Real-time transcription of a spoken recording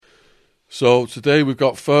So today we've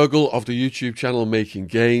got Fergal of the YouTube channel Making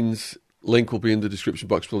Gains. Link will be in the description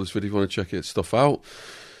box below this video if you want to check his stuff out.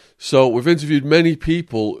 So we've interviewed many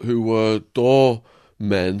people who were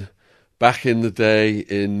doormen back in the day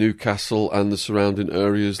in Newcastle and the surrounding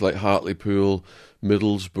areas like Hartlepool,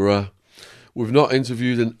 Middlesbrough. We've not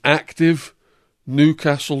interviewed an active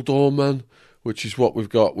Newcastle doorman, which is what we've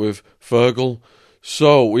got with Fergal.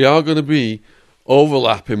 So we are going to be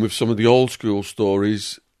overlapping with some of the old school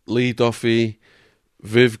stories, Lee Duffy,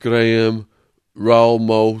 Viv Graham, Raoul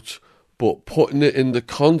Moat, but putting it in the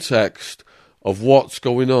context of what's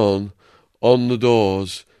going on the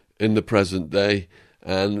doors in the present day.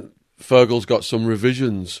 And Fergal's got some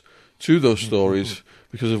revisions to those stories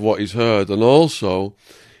because of what he's heard. And also,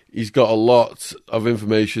 he's got a lot of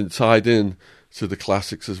information tied in to the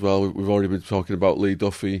classics as well. We've already been talking about Lee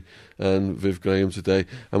Duffy and Viv Graham today.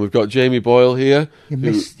 And we've got Jamie Boyle here. You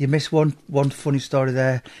missed one funny story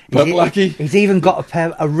there. Purple Lackey? He's even got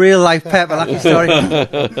a real-life Purple Lackey story.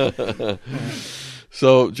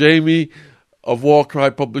 So, Jamie of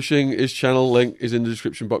Warcry Publishing, his channel link is in the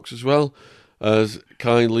description box as well, has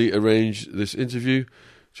kindly arranged this interview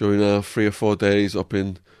during our 3 or 4 days up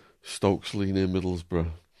in Stokesley near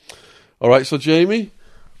Middlesbrough. All right, so Jamie,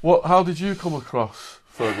 how did you come across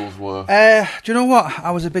Fergal's work? Do you know what? I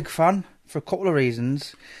was a big fan for a couple of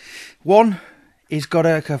reasons. One, he's got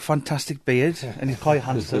a fantastic beard and he's quite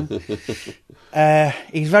handsome.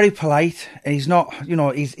 He's very polite and he's not,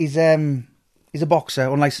 he's a boxer,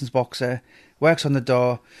 unlicensed boxer, works on the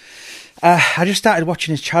door. I just started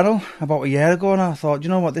watching his channel about a year ago and I thought, you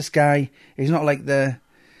know what, this guy, he's not like like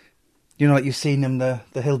you've seen him, the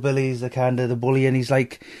hillbillies, the kind of the bully, and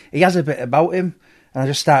he has a bit about him. And I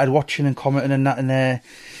just started watching and commenting and that, and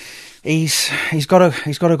he's got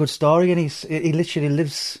a good story, and he literally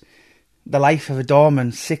lives the life of a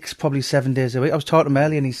doorman 6, probably 7 days a week. I was talking to him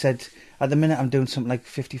earlier, and he said at the minute I'm doing something like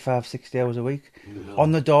 55, 60 hours a week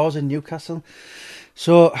on the doors in Newcastle.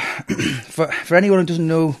 So for anyone who doesn't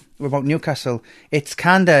know about Newcastle, it's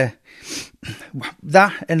kind of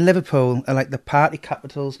that and Liverpool are like the party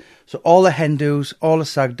capitals. So all the hen do's, all the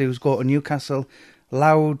sag do's go to Newcastle.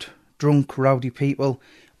 Loud, drunk, rowdy people,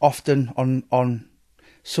 often on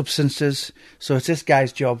substances. So it's this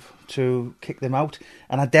guy's job to kick them out.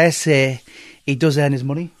 And I dare say he does earn his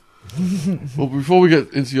money. Well, before we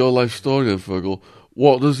get into your life story then, Fergal,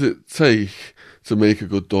 what does it take to make a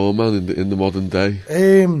good doorman in the modern day?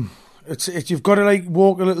 You've got to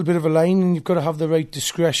walk a little bit of a line, and you've got to have the right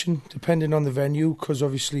discretion depending on the venue, because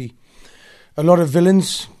obviously a lot of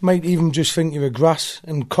villains might even just think you're a grass,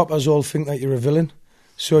 and coppers all think that you're a villain.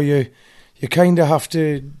 So you kind of have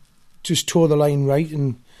to just toe the line right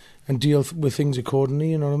and deal with things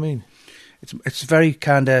accordingly, you know what I mean? It's very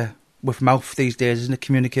kind of with mouth these days, isn't it,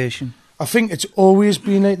 communication? I think it's always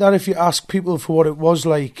been like that. If you ask people for what it was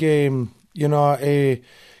like, you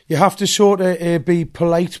have to sort of be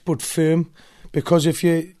polite but firm, because if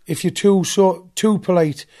you're too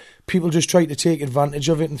polite, people just try to take advantage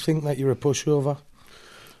of it and think that you're a pushover.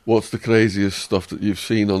 What's the craziest stuff that you've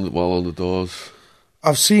seen while on the doors?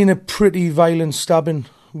 I've seen a pretty violent stabbing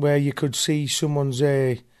where you could see someone's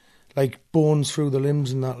bones through the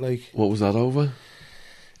limbs and that. What was that over?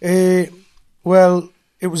 Well,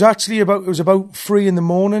 it was about 3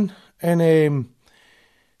 a.m, and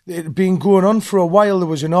it had been going on for a while. There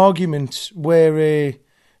was an argument where there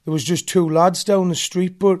was just 2 lads down the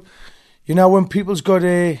street, but when people's got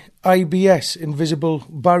IBS, invisible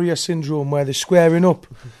barrier syndrome, where they're squaring up,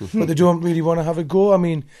 but they don't really want to have a go. I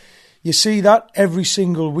mean, you see that every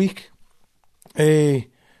single week. And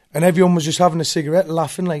everyone was just having a cigarette,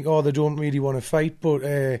 laughing they don't really want to fight.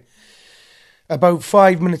 But about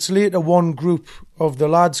 5 minutes later, one group of the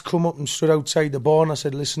lads come up and stood outside the bar, and I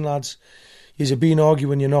said, listen, lads, you've been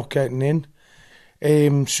arguing, you're not getting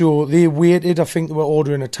in. So they waited. I think they were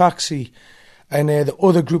ordering a taxi. And the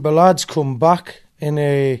other group of lads come back, and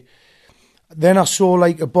then I saw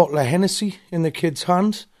a bottle of Hennessy in the kid's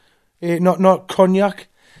hand, not cognac.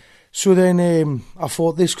 So then I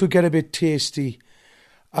thought this could get a bit tasty.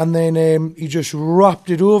 And then he just wrapped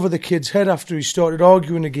it over the kid's head after he started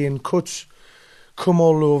arguing again. Cuts come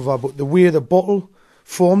all over, but the way the bottle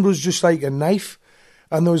formed was just like a knife.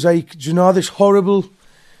 And there was this horrible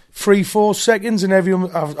 3-4 seconds, and everyone,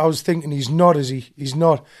 I was thinking, he's not, is he? He's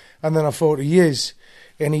not. And then I thought, he is.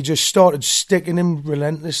 And he just started sticking him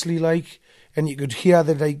relentlessly, and you could hear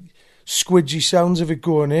the squidgy sounds of it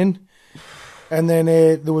going in. And then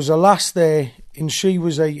there was a lass there, and she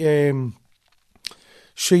was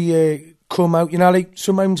she come out,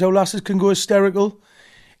 sometimes how lasses can go hysterical.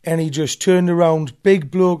 And he just turned around, big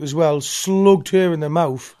bloke as well, slugged her in the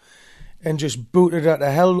mouth. and just booted her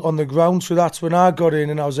to hell on the ground. So that's when I got in,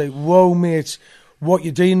 and I was like, whoa, mate, what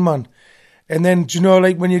you doing, man? And then, do you know,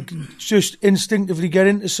 like when you just instinctively get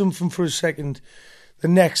into something for a second, the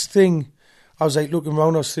next thing, I was like looking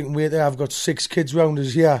around, I was thinking, wait there, I've got 6 kids round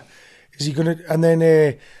us here. Is he going to... And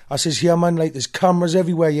then I says, yeah, man, like there's cameras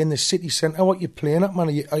everywhere. You're in the city centre. What you playing at, man?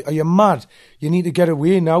 Are you mad? You need to get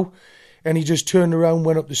away now. And he just turned around,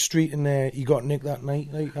 went up the street, and he got nicked that night.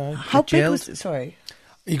 Like, how big was it? Sorry.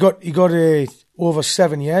 He got over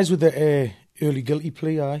 7 years with the early guilty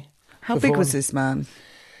plea, How big was this man?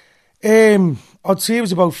 I'd say he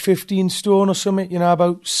was about 15 stone or something, you know,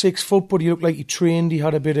 about 6 foot, but he looked like he trained. He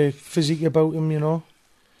had a bit of physique about him, you know.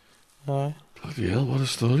 Bloody hell, what a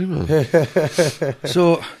story, man.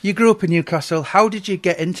 So, you grew up in Newcastle. How did you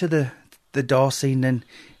get into the door scene then?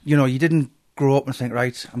 You know, you didn't grow up and think,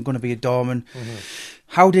 right, I'm going to be a doorman. Mm-hmm.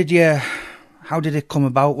 How did it come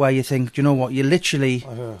about where you think, do you know what, you literally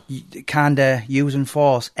kind of using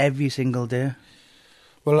force every single day?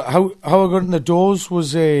 Well, how I got in the doors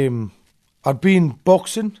was I'd been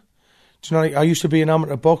boxing. Do you know, like, I used to be an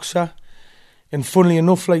amateur boxer, and funnily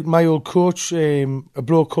enough, like my old coach, a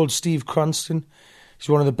bloke called Steve Cranston, he's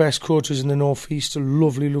one of the best coaches in the North East, a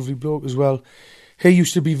lovely, lovely bloke as well. He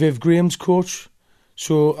used to be Viv Graham's coach,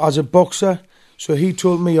 so as a boxer, so he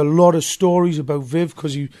told me a lot of stories about Viv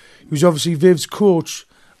because he was obviously Viv's coach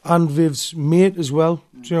and Viv's mate as well.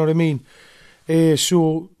 Do you know what I mean?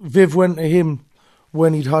 So Viv went to him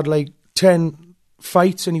when he'd had like 10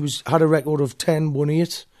 fights and had a record of 10, won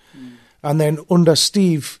 8. And then under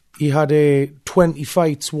Steve, he had 20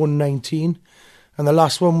 fights, won 19. And the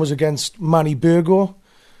last one was against Manny Burgo,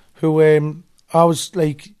 who I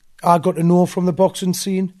got to know from the boxing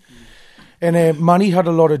scene. And Manny had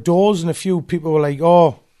a lot of doors, and a few people were like,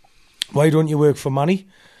 oh, why don't you work for Manny?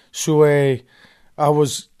 So I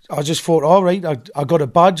just thought, all right, I got a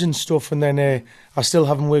badge and stuff, and then I still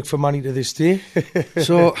haven't worked for Manny to this day.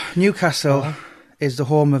 So Newcastle is the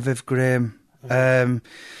home of Viv Graham. Let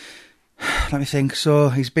me think. So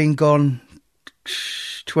he's been gone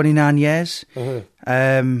 29 years.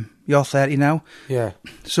 You're 30 now. Yeah.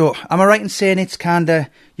 So am I right in saying it's kind of,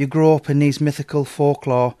 you grow up in these mythical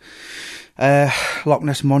folklore, Loch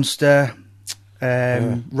Ness Monster,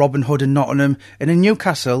 Robin Hood in Nottingham, and in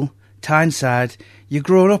Newcastle, Tyneside, you're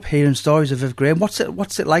growing up hearing stories of Viv Graham. What's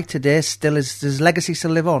it like today? Still, does his legacy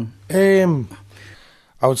still live on?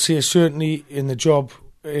 I would say certainly in the job,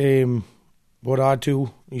 what I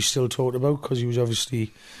do, he's still talked about because he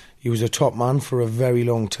was a top man for a very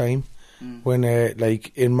long time. When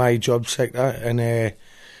like in my job sector, and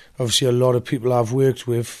obviously a lot of people I've worked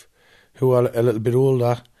with who are a little bit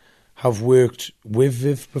older have worked with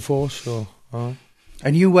Viv before. So.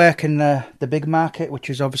 And you work in the big market,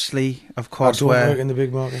 which is obviously, of course, I don't work in the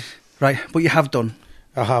big market. Right, but you have done.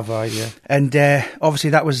 I have, yeah. And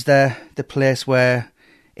obviously that was the place where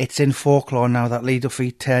it's in folklore now that Lee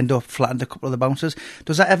Duffy turned up, flattened a couple of the bouncers.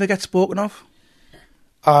 Does that ever get spoken of?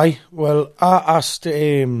 Aye, well, I asked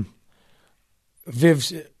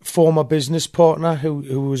Viv's former business partner,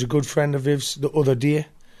 who was a good friend of Viv's, the other day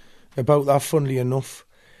about that, funnily enough.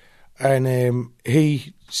 And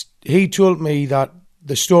he told me that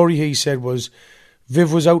the story he said was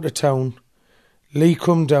Viv was out of town, Lee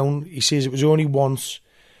come down, he says it was only once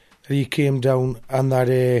that he came down, and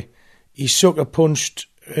that he sucker punched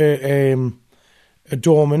a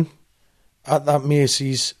doorman at that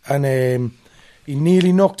Macy's, and he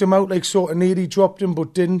nearly knocked him out, like sort of nearly dropped him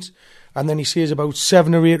but didn't. And then he says about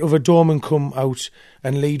 7 or 8 other doormen come out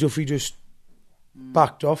and Lee Duffy just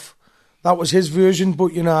backed off. That was his version, but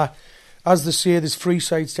you know, as they say, there's 3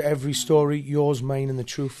 sides to every story, yours, mine and the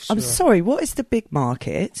truth. So. I'm sorry, what is the big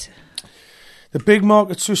market? The big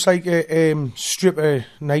market's just like a strip of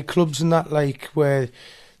nightclubs and that, like where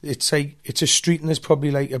it's a street and there's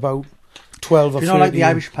probably like about 12 or 13 like the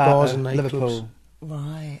Irish part bars of and nightclubs. Liverpool.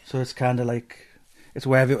 Right. So it's kind of like, it's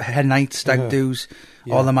where head nights, stag do's,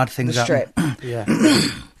 all the mad things the strip. Yeah.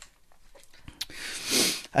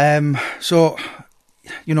 So,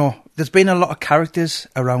 you know, there's been a lot of characters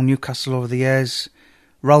around Newcastle over the years.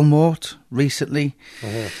 Raoul Moat recently.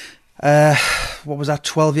 What was that,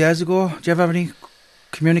 12 years ago? Do you ever have any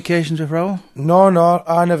communications with Raoul? No,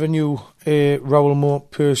 I never knew Raoul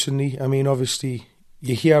Moat personally. I mean, obviously,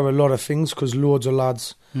 you hear a lot of things because loads of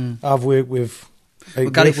lads I've worked with.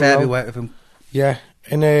 Like, Gary Fairby worked with him. Yeah,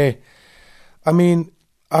 and I mean,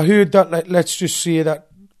 I heard that, like, let's just say that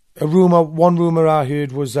one rumour I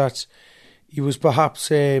heard was that he was perhaps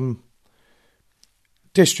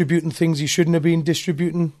distributing things he shouldn't have been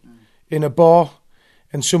distributing in a bar,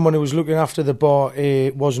 and someone who was looking after the bar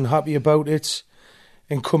wasn't happy about it,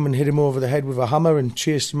 and come and hit him over the head with a hammer and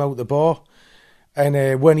chased him out the bar.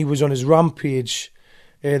 And when he was on his rampage,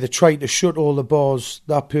 they tried to shut all the bars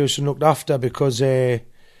that person looked after because he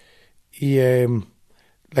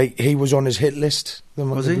was on his hit list.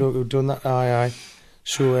 Was he? Bloke who'd done that? Aye.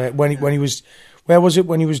 So when he was, where was it?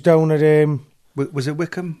 When he was down at Was it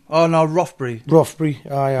Wickham? Oh no, Rothbury.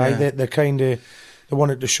 Aye. Yeah. They kind of they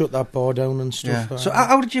wanted to shut that bar down and stuff. Yeah. So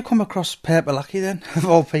how did you come across Purple Lucky then, of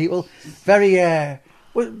all people? Very.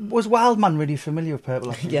 Was Wildman really familiar with Purple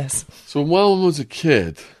Lucky? Yes. So when Wildman was a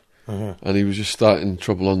kid, and he was just starting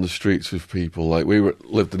trouble on the streets with people, like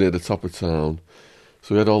lived near the top of town,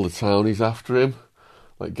 so we had all the townies after him,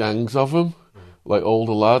 like gangs of them, like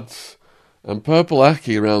older lads. And Purple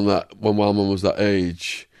Aki, around that, when Wildman was that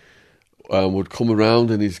age, would come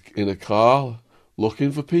around in a car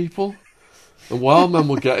looking for people, and Wildman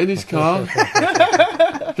would get in his car, with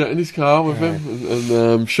him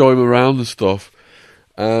and show him around and stuff.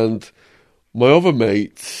 And my other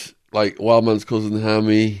mates, like Wildman's cousin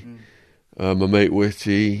Hammy, my mate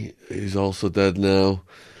Whitty, who's also dead now,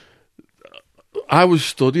 I was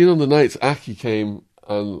studying on the nights Aki came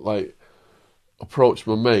and like approached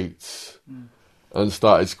my mates and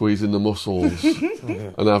started squeezing the muscles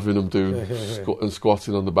and having them do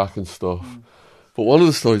squatting on the back and stuff. But one of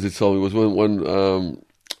the stories they told me was when I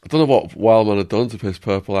don't know what Wildman had done to piss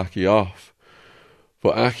Purple Aki off,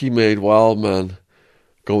 but Aki made Wildman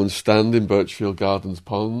go and stand in Birchfield Gardens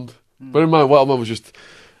Pond. Bear in mind, Wildman was just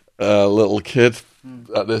a little kid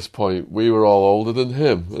at this point. We were all older than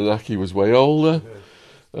him, and Aki was way older.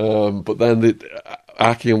 But then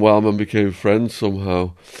Aki and Wildman became friends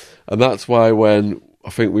somehow. And that's why when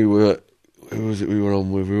I think we were... Who was it we were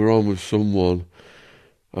on with? We were on with someone.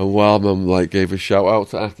 And Wildman gave a shout out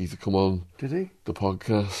to Aki to come on. Did he? The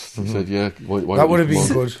podcast. He said, yeah. Why That would have been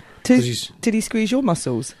good. Did he squeeze your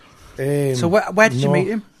muscles? So where did you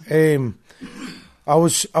meet him? I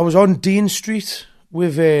was on Dean Street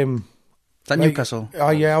with That Newcastle?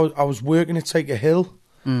 Yeah, I was working at Take a Hill.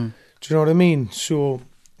 Do you know what I mean? So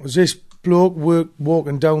was this bloke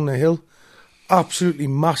walking down the hill, absolutely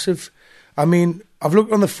massive. I mean, I've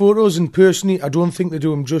looked on the photos and personally, I don't think they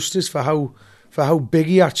do him justice for how big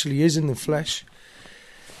he actually is in the flesh.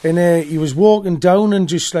 And he was walking down and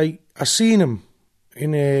just I seen him,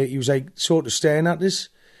 and he was sort of staring at us,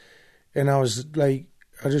 and I was I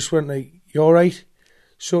just went "You all right?"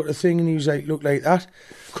 sort of thing, and he was look like that,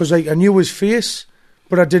 because I knew his face,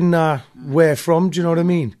 but I didn't know where from. Do you know what I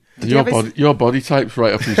mean? Your body type's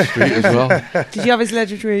right up his street as well. Did you have his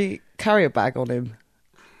legendary carrier bag on him?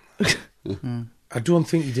 I don't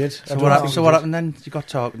think he did. So what happened then? You got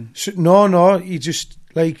talking? So, no. He just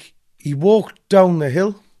he walked down the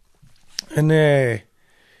hill, and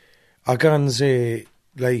I can say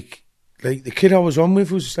the kid I was on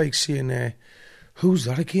with was saying, "Who's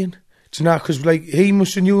that again?" Do you know? Because he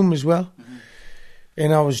must have knew him as well,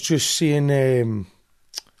 and I was just saying, I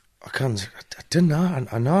didn't know.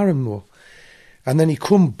 I know him though. And then he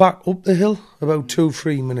come back up the hill about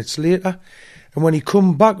 2-3 minutes later. And when he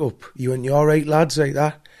come back up, he went, "You all right, lads?" like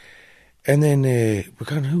that. And then we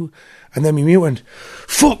gone, "Who?" And then my mate went,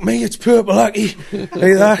 "Fuck me, it's Purple Aki,"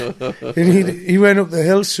 like that. And he went up the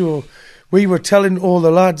hill. So we were telling all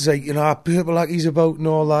the lads, Purple Aki's about and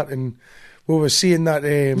all that. And we were seeing that,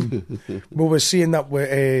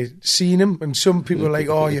 we're seeing him. And some people were like,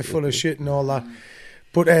 "Oh, you're full of shit" and all that.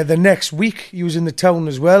 But the next week, he was in the town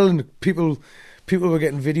as well, and people were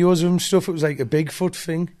getting videos of him stuff. It was like a Bigfoot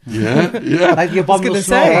thing. Yeah. Like your going to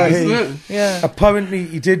say. Yeah. Apparently,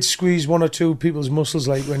 he did squeeze one or two people's muscles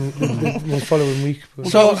when the following week. But.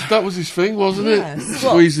 So that was his thing, wasn't it?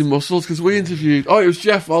 Squeezing muscles, because we interviewed... Oh, it was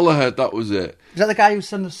Jeff Ollerhead, that was it. Is that the guy who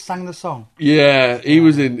sang the song? Yeah, he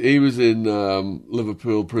was in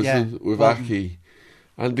Liverpool prison with Aki.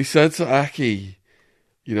 And they said to Aki,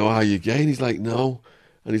 "Are you gay?" And he's like, "No."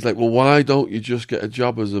 And he's like, "Well, why don't you just get a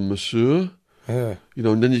job as a masseur? And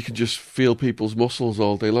then you can just feel people's muscles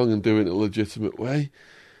all day long and do it in a legitimate way."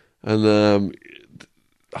 And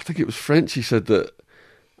I think it was French. He said that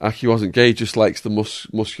Aki wasn't gay, just likes the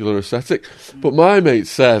muscular aesthetic. But my mate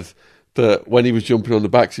said that when he was jumping on the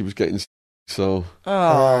backs, he was getting so.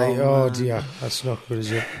 Oh dear, that's not good,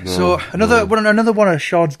 is it? No, so another one of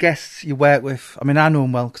Sean's guests you work with. I mean, I know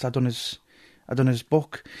him well because I done his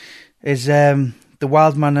book. Is the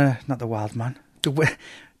Wild Man? Not the Wild Man.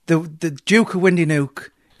 The Duke of Windy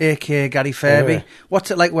Nook, a.k.a. Gary Furby.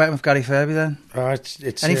 What's it like working with Gary Furby then?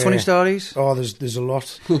 It's any funny stories? Oh, there's a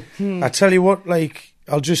lot. I tell you what,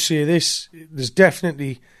 I'll just say this. There's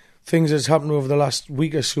definitely things that's happened over the last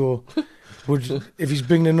week or so. If he's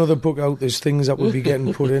bringing another book out, there's things that would be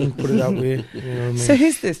getting put it that way. You know what I mean? So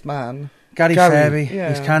who's this man? Gary Gary, Fairby. yeah.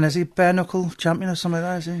 He's kind of, is he bare knuckle champion or something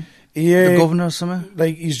like that, is he? Yeah, The governor or something?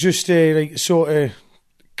 like he's just like sort of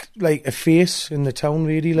like a face in the town,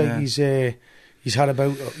 really. Like he's had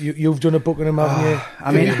about you've done a book on him, haven't you?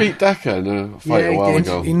 I Did mean, he beat Decker in a fight a while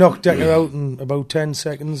ago? He knocked Decker out in about 10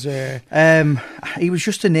 seconds. he was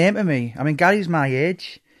just a name to me. I mean, Gary's my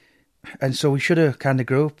age, and so we should have kind of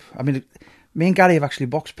grew up. I mean, me and Gary have actually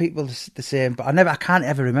boxed people the same, but I can't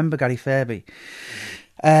ever remember Gary Fairby.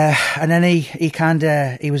 And then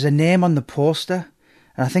he was a name on the poster,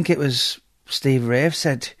 and I think it was Steve Rave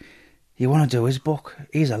said, "You want to do his book?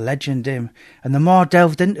 He's a legend, him." And the more I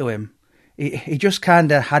delved into him, he just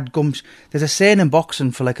kind of had gums. There's a saying in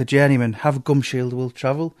boxing for like a journeyman: "Have gum shield, will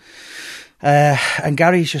travel." And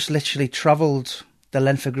Gary's just literally travelled the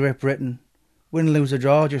length of Great Britain, win, lose or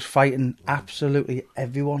draw, just fighting absolutely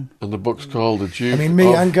everyone. And the book's called The Duke. I mean, me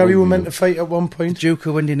of and Gary were meant Windy. to fight at one point Duke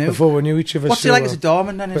of Windy New. before we knew each other. What's he like as a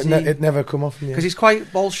doorman then? Is But he? it never come off. Because he's quite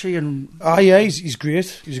bolshy and. Yeah, he's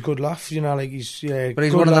great. He's a good laugh, you know. Like he's But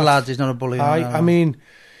he's good one of the laugh. lads. He's not a bully. I mean,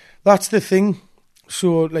 that's the thing.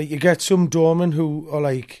 So, like, you get some doormen who are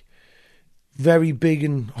like very big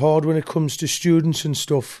and hard when it comes to students and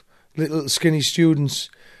stuff, little skinny students.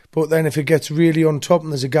 But then if it gets really on top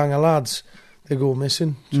and there's a gang of lads, they go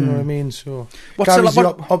missing. Do you know what I mean? So, What's Gary's it the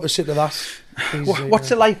like- opposite of that.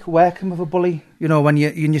 What's it like working with a bully? You know, when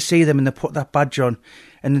you see them and they put that badge on,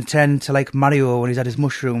 and they turn into like Mario when he's had his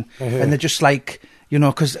mushroom, and they're just like, you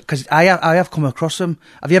know, because I have come across them.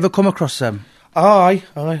 Have you ever come across them? Aye.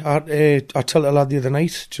 I told a lad the other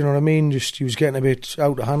night, do you know what I mean? Just, he was getting a bit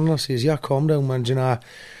out of hand. I says, yeah, calm down, man. Do you know,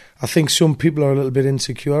 I think some people are a little bit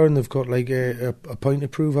insecure and they've got like a point to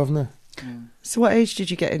prove, haven't they? So what age did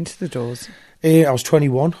you get into the doors? I was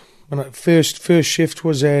 21. When first shift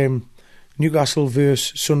was Newcastle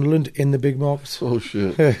versus Sunderland in the big market. Oh,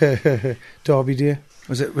 shit. Derby Day.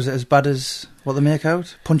 Was it as bad as what they make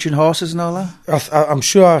out? Punching horses and all that? I'm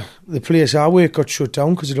sure the place I work got shut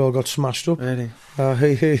down because it all got smashed up. Really?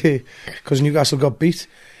 Because Newcastle got beat.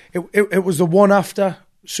 It was the one after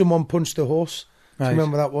someone punched the horse. Do Right. you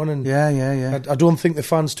remember that one? And Yeah. I don't think the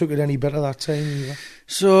fans took it any better that time either.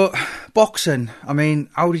 So, boxing, I mean,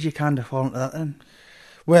 how did you kind of fall into that then?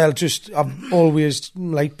 Well, just I've always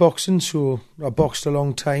liked boxing, so I boxed a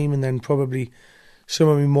long time, and then probably some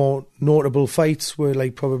of my more notable fights were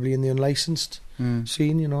like probably in the unlicensed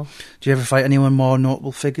scene, you know. Do you ever fight anyone more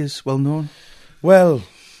notable figures, well known? Well,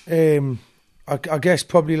 I guess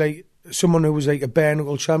probably like someone who was like a bare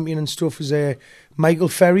knuckle champion and stuff is Michael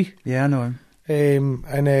Ferry, Yeah, I know him.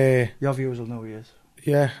 and Your viewers will know who he is.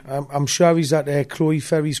 yeah, I'm sure he's at Chloe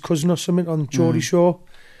Ferry's cousin or something on Geordie Shore.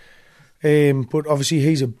 But obviously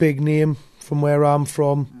he's a big name from where I'm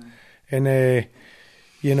from, and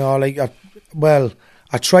you know, like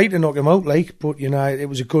I tried to knock him out, like, but you know, it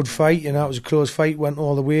was a good fight. You know, it was a close fight, went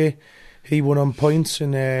all the way. He won on points,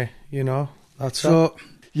 and you know, that's So,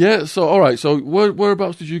 Yeah, so, all right. So,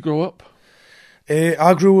 whereabouts did you grow up?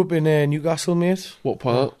 I grew up in Newcastle, mate. What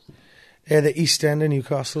part? The East End of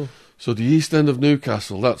Newcastle. So, the East End of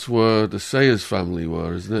Newcastle, that's where the Sayers family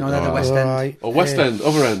were, isn't it? No, they're the West End. Aye. Oh, West End,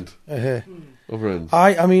 other end. Other end.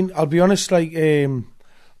 I mean, I'll be honest, like,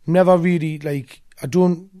 never really, like,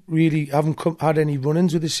 haven't had any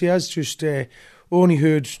run-ins with the Sayers, just only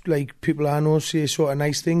heard, like, people I know say sort of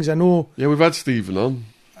nice things. I know Yeah, we've had Stephen on.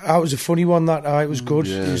 that was a funny one, that it was good.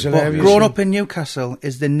 Yeah. It was but hilarious. growing up in Newcastle,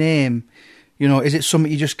 is the name, you know, is it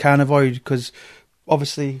something you just can't avoid? Because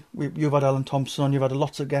obviously you've had Alan Thompson on, you've had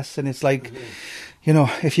lots of guests, and it's like, you know,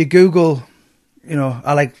 if you Google, you know,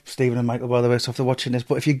 I like Stephen and Michael, by the way, so after watching this,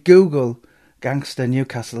 but if you Google gangster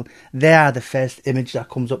Newcastle, they are the first image that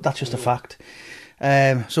comes up. That's just a fact.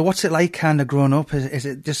 So what's it like kind of growing up? Is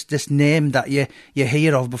it just this name that you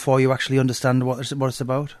hear of before you actually understand what it's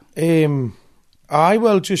about?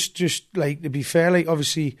 Well, just like, to be fair, like,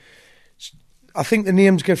 obviously, I think the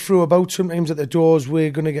names get through about sometimes at the doors.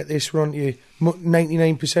 We're going to get this, we're on to you.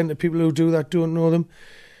 99% of people who do that don't know them.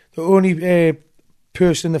 The only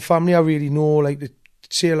person in the family I really know, like, that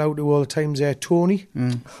say hello to all the time, is Tony. Oh,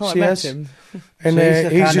 I met Sayers. him. And So he's the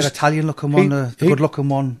he's kind just of Italian-looking one, the good-looking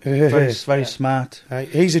one, very smart.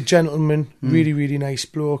 he's a gentleman, really, really nice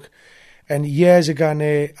bloke. And years ago,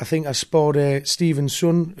 I think I spotted Stephen's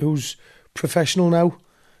son, who's professional now,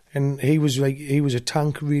 and he was a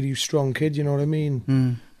tank, really strong kid. You know what I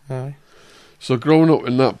mean? Aye. So, growing up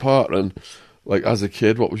in that part, and like as a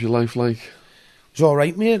kid, what was your life like? It was all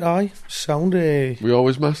right, mate. Aye, sound. Were you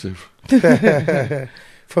always massive?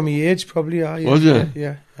 For my age, probably. Aye. Was you?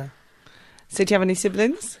 Yeah. So do you have any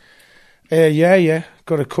siblings? Yeah.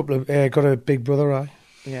 Got a couple of. Got a big brother. Aye.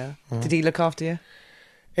 Yeah. Did he look after you?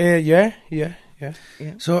 Yeah.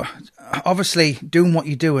 Yeah. So, obviously, doing what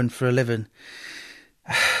you're doing for a living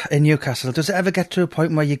in Newcastle, does it ever get to a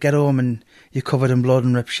point where you get home and you're covered in blood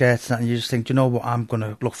and ripped shirts and you just think, do you know what, I'm going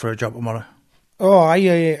to look for a job tomorrow? Oh,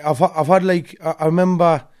 I've had like, I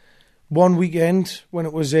remember one weekend when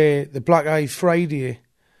it was the Black Eye Friday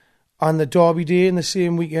and the Derby Day in the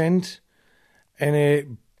same weekend,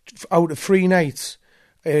 and out of 3 nights,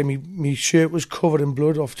 my shirt was covered in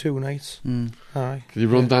blood off 2 nights. Aye. Did you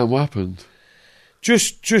run down what happened?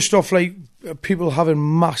 Just off like people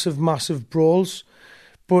having massive brawls,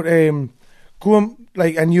 but going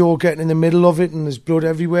like, and you're getting in the middle of it and there's blood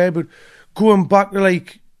everywhere. But going back to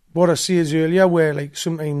like what I said earlier, where like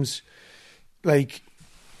sometimes like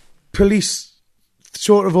police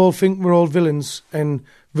sort of all think we're all villains, and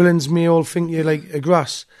villains may all think you're like a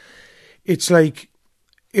grass. It's like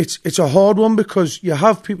it's a hard one because you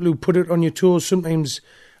have people who put it on your toes sometimes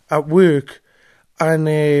at work, and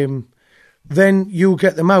then you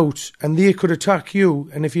get them out and they could attack you,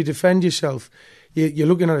 and if you defend yourself, you're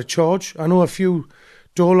looking at a charge. I know a few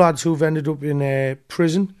door lads who've ended up in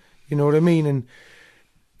prison, you know what I mean? And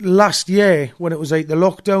last year, when it was like the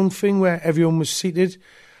lockdown thing where everyone was seated,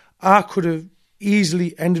 I could have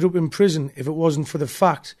easily ended up in prison if it wasn't for the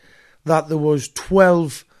fact that there was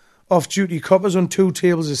 12 off-duty coppers on 2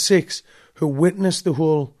 tables of 6 who witnessed the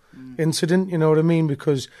whole incident, you know what I mean?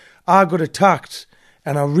 Because I got attacked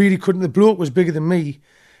and I really couldn't. The bloke was bigger than me,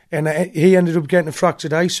 and he ended up getting a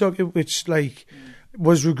fractured eye socket, which like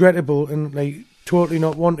was regrettable and like totally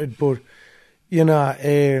not wanted. But you know,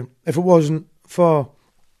 if it wasn't for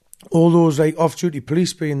all those like off-duty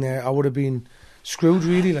police being there, I would have been screwed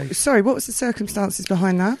really. Like, Sorry, what was the circumstances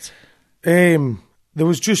behind that? there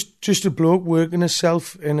was just a bloke working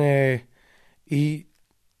himself, and he,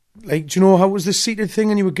 like, do you know how it was the seated thing,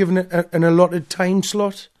 and you were given an allotted time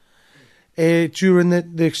slot during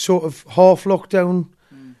the sort of half lockdown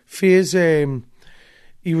phase.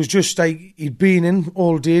 He was just like, he'd been in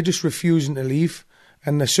all day just refusing to leave,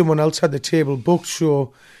 and someone else had the table booked.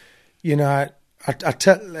 So, you know,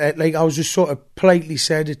 I was just sort of politely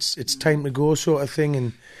said it's time to go, sort of thing.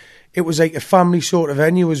 And it was like a family sort of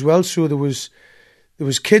venue as well, so there was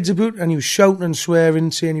kids about, and he was shouting and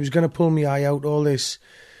swearing, saying he was going to pull my eye out, all this.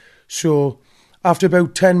 So after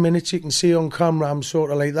about 10 minutes, you can see on camera, I'm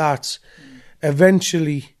sort of like that.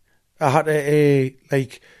 Eventually, I had to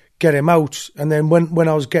like get him out, and then when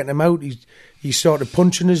I was getting him out, he started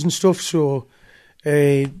punching us and stuff. So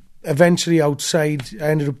eventually, outside, I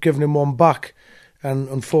ended up giving him one back, and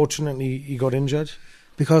unfortunately, he got injured.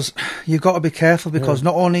 Because you've got to be careful, because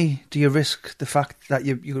not only do you risk the fact that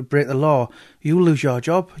you could break the law, you lose your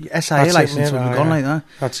job. Your SIA licence will be gone like that.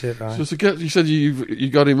 That's it, right. So to get, you said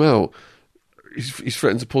you got him out. He's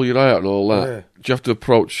threatened to pull your eye out and all that. Yeah. Do you have to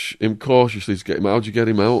approach him cautiously to get him out? How do you get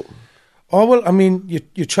him out? Oh, well, I mean,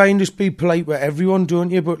 you try and just be polite with everyone,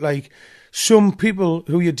 don't you? But, like, some people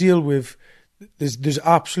who you deal with, there's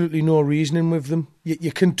absolutely no reasoning with them.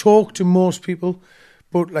 You can talk to most people,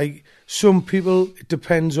 but, like, some people, it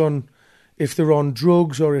depends on if they're on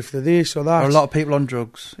drugs or if they're this or that. There are a lot of people on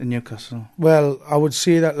drugs in Newcastle. Well, I would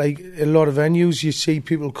say that, like, a lot of venues, you see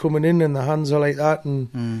people coming in and their hands are like that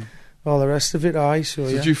and all the rest of it, aye. So,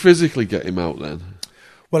 Did you physically get him out then?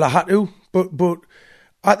 Well, I had to, but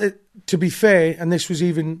to be fair, and this was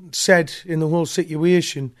even said in the whole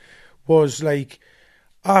situation, was like,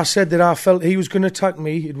 I said that I felt he was going to attack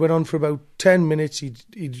me. It went on for about 10 minutes.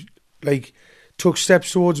 He'd like took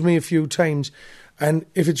steps towards me a few times, and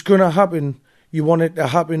if it's going to happen, you want it to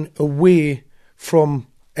happen away from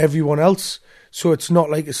everyone else, so it's not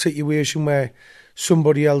like a situation where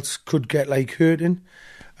somebody else could get like hurting.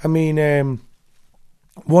 I mean,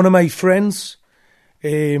 one of my friends,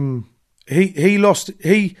 he lost.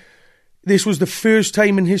 This was the first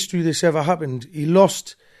time in history this ever happened. He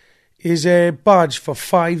lost his badge for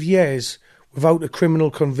 5 years without a criminal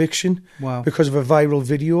conviction. Wow. Because of a viral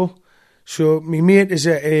video. So my mate is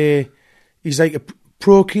he's like a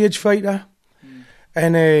pro cage fighter,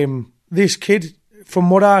 and this kid, from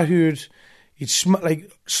what I heard, he'd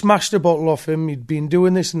smashed a bottle off him. He'd been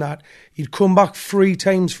doing this and that. He'd come back 3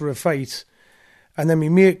 times for a fight, and then my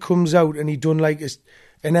mate comes out and he'd done like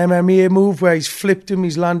an MMA move where he's flipped him,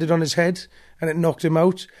 he's landed on his head, and it knocked him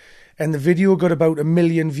out. And the video got about 1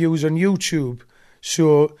 million views on YouTube.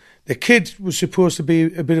 So the kid was supposed to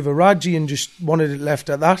be a bit of a radgy and just wanted it left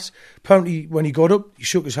at that. Apparently, when he got up, he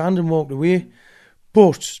shook his hand and walked away.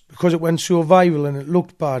 But because it went so viral and it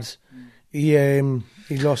looked bad, he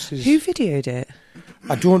lost his... Who videoed it?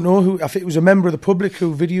 I don't know who. I think it was a member of the public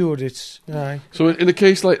who videoed it. Aye. So in a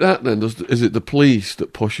case like that, then, is it the police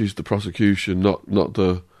that pushes the prosecution, not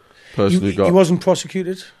the person who got... He wasn't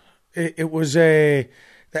prosecuted. it was the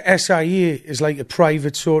SIA is like a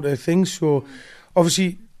private sort of thing. So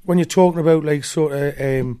obviously, when you're talking about like sort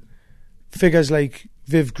of figures like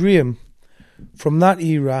Viv Graham from that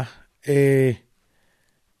era, there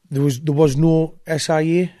was no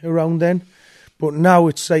SIA around then, but now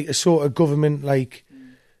it's like a sort of government like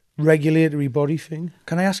regulatory body thing.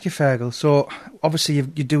 Can I ask you, Fergal? So obviously you're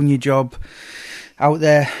doing your job out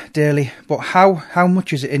there daily, but how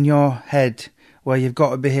much is it in your head where you've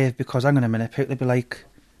got to behave because, hang on a minute, people will be like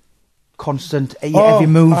constant every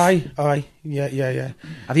move? Aye, yeah.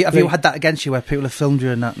 Have you had that against you where people have filmed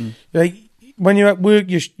you and that? And like when you're at work,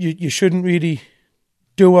 you shouldn't really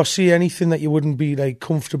do or see anything that you wouldn't be like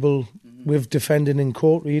comfortable with defending in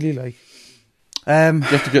court. Really, like. Do you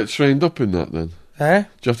have to get trained up in that then? Eh? Do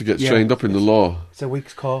you have to get trained up in the law? It's a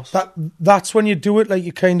week's course. That's when you do it. Like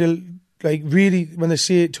you kind of like really when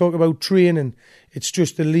they talk about training, it's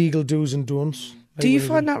just the legal do's and don'ts. Do you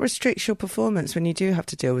find that restricts your performance when you do have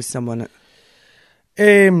to deal with someone?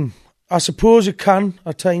 I suppose it can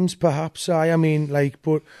at times, perhaps. I mean, like,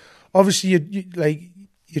 but obviously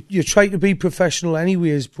you try to be professional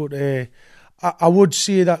anyways. But I would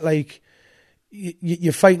say that like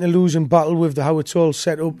you're fighting a losing battle with how it's all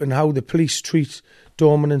set up and how the police treat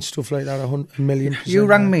doormen and stuff like that. 1,000,000%. You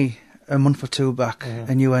rang me a month or two back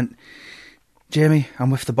and you went, Jamie, I'm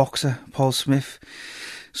with the boxer Paul Smith.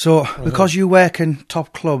 So because you work in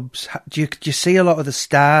top clubs, do you see a lot of the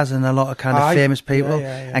stars and a lot of kind of famous people?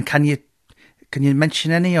 Yeah. And can you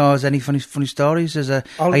mention any, or is any funny stories?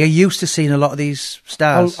 Are you used to seeing a lot of these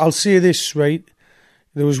stars? I'll say this, right?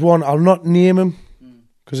 There was one, I'll not name him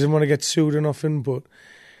because I didn't want to get sued or nothing, but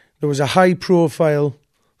there was a high-profile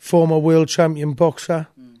former world champion boxer,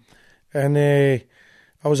 and I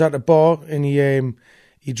was at a bar, and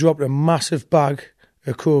he dropped a massive bag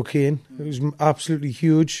of cocaine. It was absolutely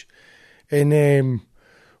huge, and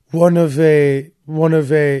one of a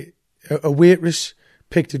waitress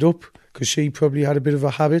picked it up because she probably had a bit of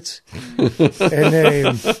a habit,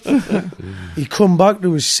 and he come back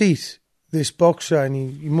to his seat, this boxer, and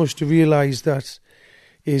he must have realised that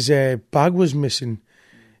his bag was missing,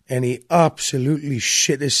 and he absolutely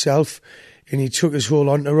shit himself, and he took his whole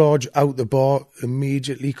entourage out the bar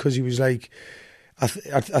immediately because he was like, I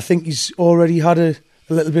think he's already had a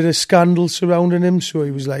little bit of scandal surrounding him, so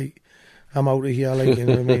he was like, I'm out of here, like, you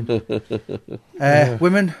know what I mean?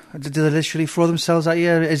 Women, do they literally throw themselves at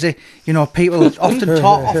you? Is it, people often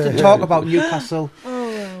talk about Newcastle,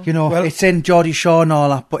 well, it's in Geordie Shore and all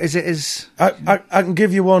that, but is it I can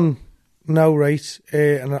give you one now, right?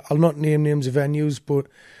 And I'll not name names of venues, but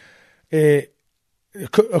a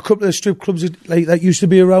couple of strip clubs that used to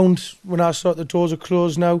be around when I saw the doors are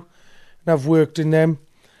closed now, and I've worked in them,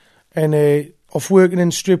 and of working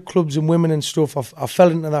in strip clubs and women and stuff, I fell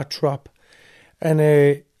into that trap, and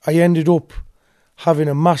I ended up having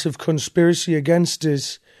a massive conspiracy against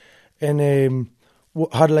us, and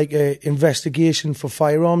had like a investigation for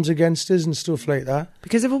firearms against us and stuff like that.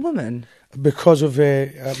 Because of a woman? Because of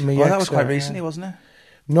me. That was quite recently, wasn't it?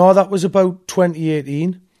 No, that was about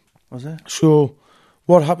 2018. Was it? So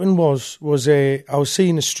what happened was I was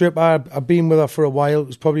seeing a stripper. I'd been with her for a while. It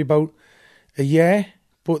was probably about a year,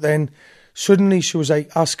 but then suddenly she was like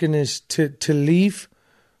asking us to leave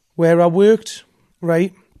where I worked,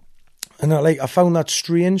 right? And I found that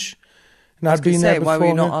strange. And I'd been there before. Why were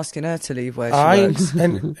you not asking her to leave where she works?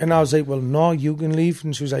 And I was like, well, no, you can leave.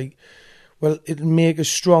 And she was like, well, it'll make us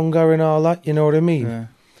stronger and all that, you know what I mean? Yeah.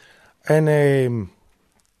 And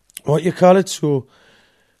what you call it? So,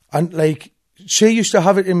 and like, she used to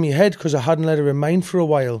have it in my head because I hadn't let her in mine for a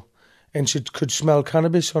while, and she could smell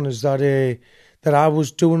cannabis on us that I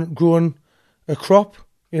was growing a crop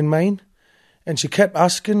in mine, and she kept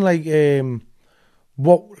asking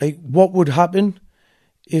what would happen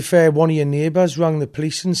if one of your neighbours rang the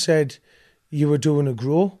police and said you were doing a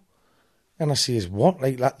grow. And I says, what?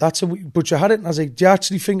 Like, that's but you had it. And I was like, do you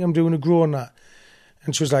actually think I'm doing a grow on that?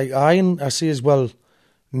 And she was like, aye. And I says, well,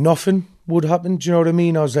 nothing would happen. Do you know what I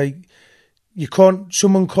mean? I was like,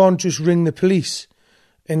 someone can't just ring the police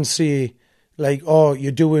and say, like, oh,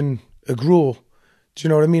 you're doing a grow. Do you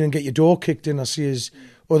know what I mean? And get your door kicked in. I says,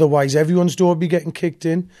 otherwise everyone's door would be getting kicked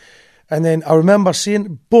in. And then I remember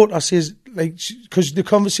saying, but I says, like, because the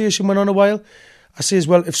conversation went on a while, I says,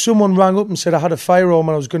 well, if someone rang up and said I had a firearm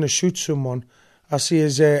and I was going to shoot someone, I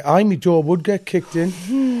says, my door would get kicked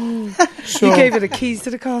in. So, you gave her the keys to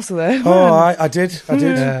the castle there. Oh, I did.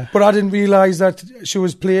 Yeah. But I didn't realise that she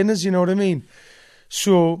was playing us, you know what I mean?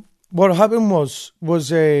 So what happened was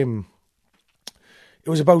it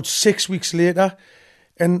was about 6 weeks later,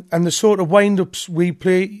 and the sort of wind-ups we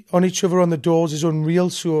play on each other on the doors is unreal.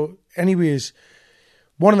 So anyways,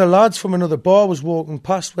 one of the lads from another bar was walking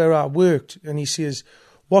past where I worked, and he says,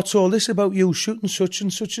 "What's all this about you shooting such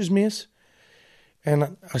and such as mate?"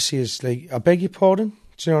 And I says, like, "I beg your pardon?"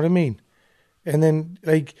 Do you know what I mean? And then,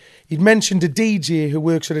 like, he'd mentioned a DJ who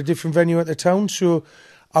works at a different venue at the town, so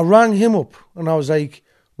I rang him up, and I was like,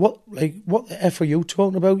 what the F are you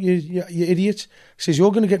talking about, you idiot? He says,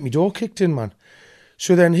 "You're going to get me door kicked in, man."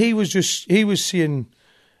 So then he was saying,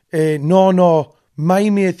 no, my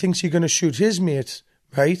mate thinks you're going to shoot his mate,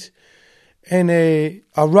 right? And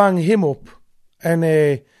I rang him up, and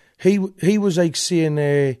he was like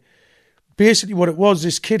saying, basically what it was,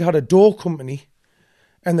 this kid had a door company,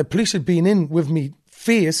 and the police had been in with me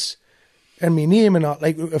face and me name and that,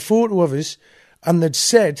 like a photo of us, and they'd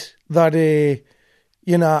said that,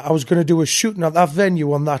 I was going to do a shooting at that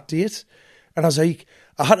venue on that date. And I was like,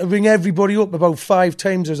 I had to ring everybody up about 5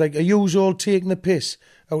 times. I was like, "Are you all taking the piss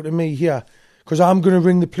out of me here? Because I'm going to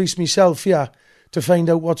ring the police myself here to find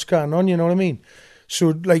out what's going on," you know what I mean?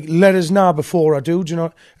 So, like, let us know before I do you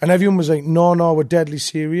know? And everyone was like, no, we're deadly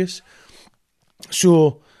serious.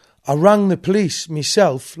 So I rang the police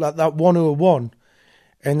myself, like that 101,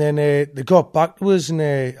 and then they got back to us, and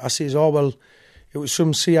I says, "Oh, well, it was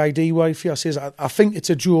some CID wifey." I says, I think it's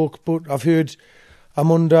a joke, but I've heard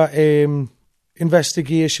I'm under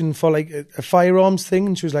investigation for, like, a firearms thing."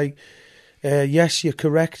 And she was like, "Yes, you're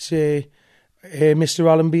correct, Mr.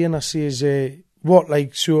 Allenby." And I says, "What,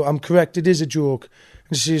 like, so I'm correct, it is a joke?"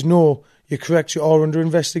 And she says, "No, you're correct, you are under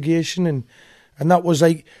investigation." And that was,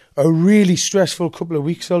 like, a really stressful couple of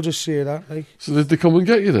weeks, I'll just say that. Like. So did they come and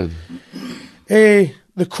get you then?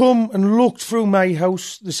 They come and looked through my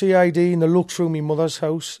house, the CID, and they looked through my mother's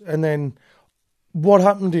house. And then what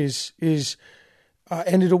happened is I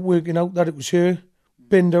ended up working out that it was her,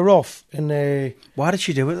 binned her off. And Why did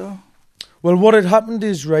she do it, though? well, what had happened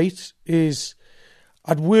is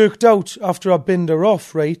I'd worked out after I binned her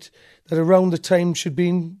off, right, that around the time she'd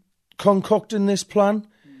been concocting this plan,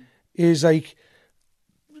 is like,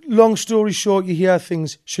 long story short, you hear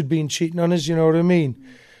things, she'd been cheating on us, you know what I mean?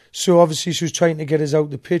 So obviously she was trying to get us out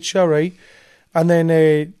the picture, right? And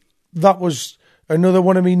then that was another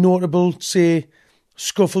one of me notable, say,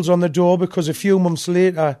 scuffles on the door, because a few months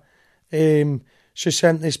later, she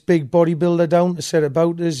sent this big bodybuilder down to set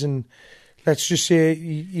about us, and let's just say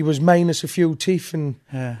he was minus a few teeth and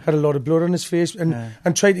had a lot of blood on his face,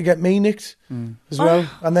 and tried to get me nicked as well.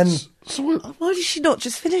 And then... So what? Why did she not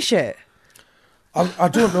just finish it? I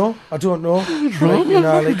don't know. Drama,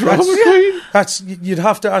 That's you'd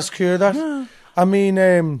have to ask her that. Yeah. I mean,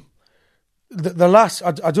 the last,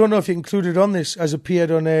 I don't know if you included on this, has appeared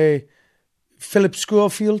on Philip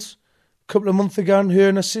Schofield a couple of months ago, and her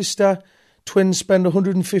and her sister, twins, spend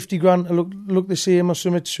 150 grand to look the same or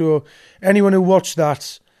something. So anyone who watched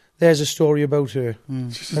that, there's a story about her.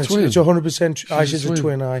 She's a twin. It's 100%. She's a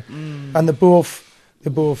twin, aye. And they're both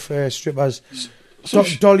strippers. So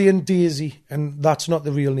Dolly and Daisy, and that's not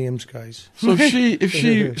the real names, guys. So if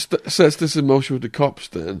she sets this in motion with the cops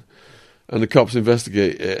then, and the cops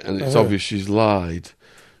investigate it, and it's obvious she's lied.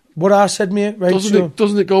 What I said, mate, right?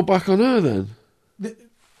 Doesn't it go back on her then?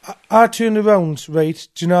 I turned around, right?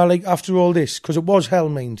 Do you know, like, after all this, because it was hell,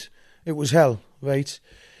 mind. It was hell, right?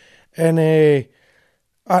 And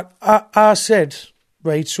I said,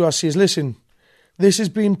 right, so I says, "Listen, this has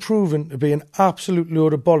been proven to be an absolute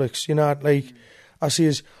load of bollocks, you know, like," I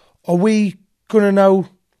says, "Are we going to now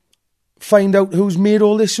find out who's made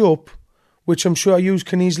all this up, which I'm sure you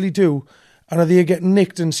can easily do, and are they getting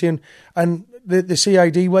nicked and saying," and the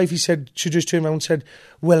CID wife, he said, she just turned around and said,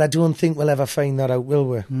 "Well, I don't think we'll ever find that out, will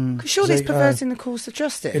we?" Because surely it's perverting the course of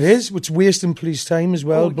justice. It is, it's wasting police time as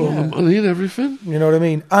well. But money and everything. You know what I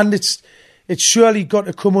mean? And it's surely got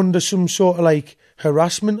to come under some sort of, like,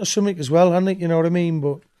 harassment or something as well, hasn't it? You know what I mean?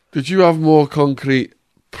 But did you have more concrete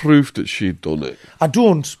proof that she'd done it? I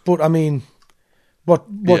don't, but I mean, what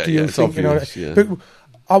do you think? Obvious, you know? But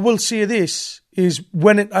I will say this, is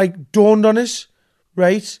when it, like, dawned on us,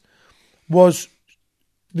 right, was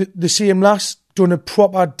the same lass done a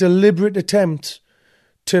proper deliberate attempt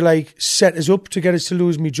to, like, set us up to get us to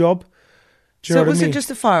lose me job. Do you know what I mean? So it wasn't just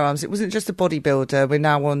the firearms, it wasn't just the bodybuilder, we're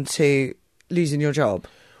now on to losing your job?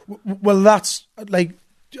 Well, that's, like,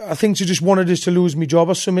 I think she just wanted us to lose me job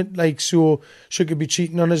or something, like, so she could be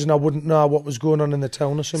cheating on us and I wouldn't know what was going on in the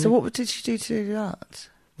town or something. So what did she do to do that?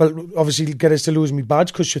 Well, obviously get us to lose me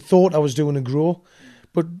badge because she thought I was doing a grow.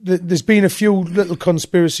 But there's been a few little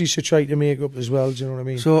conspiracies she tried to make up as well, do you know what I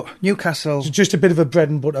mean? So, Newcastle... It's just a bit of a bread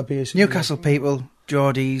and butter, basically. Newcastle people,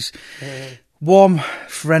 Geordies, warm,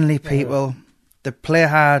 friendly people. They play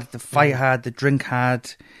hard, they fight hard, they drink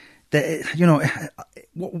hard.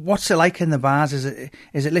 what's it like in the bars? Is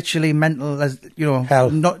it literally mental? As Hell.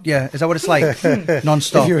 Not Is that what it's like?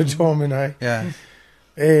 Non-stop. If you're a dominant. Yeah.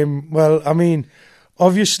 Well, I mean,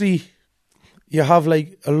 obviously, you have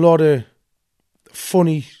like a lot of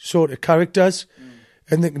funny sort of characters,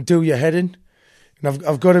 and they can do your head in. And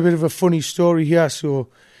I've got a bit of a funny story here. So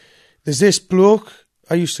there's this bloke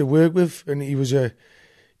I used to work with, and he was a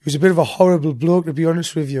bit of a horrible bloke, to be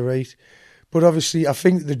honest with you, right? But obviously, I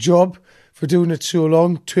think the job for doing it so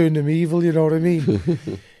long turned him evil. You know what I mean?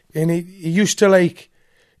 And he used to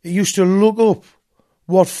look up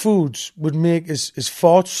what foods would make his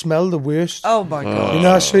fart smell the worst. Oh my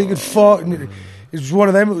God. So he could fart, and it was one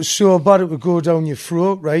of them. It was so bad it would go down your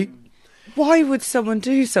throat, right? Why would someone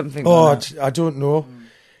do something Oh, like that? I don't know.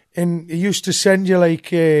 And he used to send you like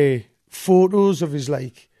photos of his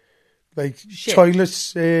like Shit.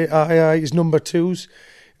 toilets, his number twos,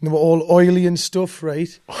 and they were all oily and stuff,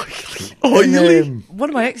 right? Oily? And, One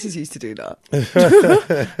of my exes used to do that.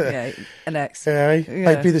 Yeah, an ex. aye, Yeah.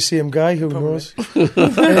 might be the same guy. Who Probably. knows?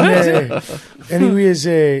 And, anyways,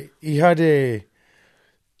 he had a.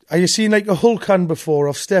 Have you seen like a Hulk hand before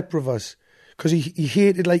of Step Brothers? Because he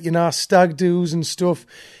hated like stag do's and stuff.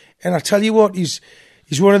 And I tell you what, he's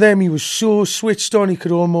one of them. He was so switched on, he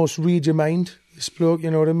could almost read your mind. This bloke,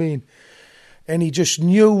 you know what I mean? And he just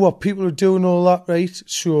knew what people were doing, all that, right?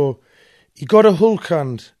 So he got a Hulk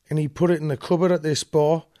hand and he put it in the cupboard at this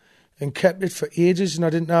bar and kept it for ages. And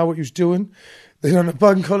I didn't know what he was doing. Then on a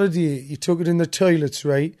bank holiday, he took it in the toilets,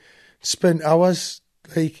 right? Spent hours,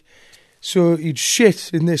 like. So he'd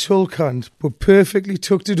shit in this Hulk hand, but perfectly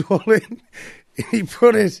tucked it all in. And he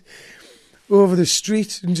put it over the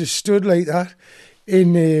street and just stood like that.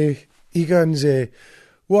 And he goes,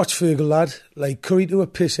 watch Fergal, lad, like curry to a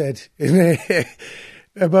pisshead. And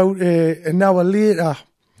about an hour later,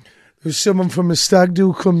 there's someone from a stag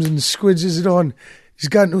do comes and squidges it on. He's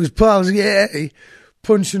gone to his pals,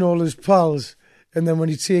 punching all his pals. And then when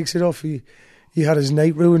he takes it off, he had his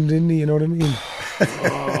night ruined, didn't he? You know what I mean?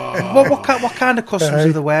 What kind of customers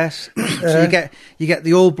are the worst? So you get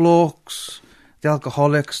the old blokes, the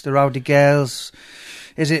alcoholics, the rowdy girls.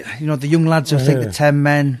 Is it the young lads who think the 10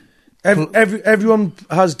 men? Everyone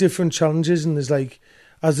has different challenges, and there's like,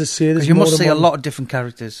 as they say, there's You more must than see a one. lot of different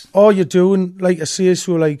characters. Oh, you do, and like I say,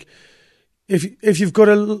 so like, if you've got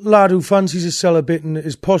a lad who fancies to sell a bit and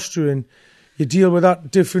is posturing, you deal with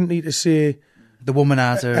that differently to say The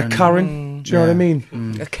womanizer. a Karen. Do you know what I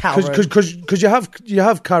mean? A coward. Because you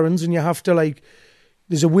have Karens, and you have to like,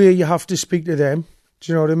 there's a way you have to speak to them.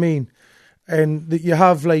 Do you know what I mean? And that you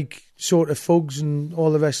have like sort of thugs and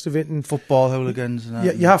all the rest of it, and Football hooligans. And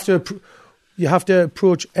that. you have to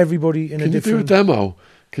approach everybody in Can a you do a different. demo?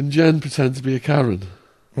 Can Jen pretend to be a Karen?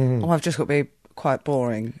 Oh, I've just got to be quite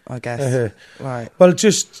boring, I guess. Right. Well,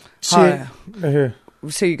 just say. Hi.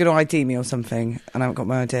 So you're going to ID me or something, and I haven't got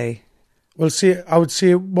my ID. Well, say I would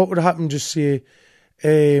say what would happen. Just say,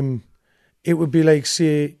 it would be like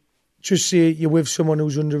just say you're with someone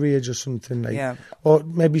who's underage or something, like, Yeah. or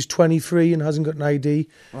maybe he's 23 and hasn't got an ID,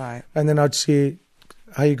 Right. and then I'd say,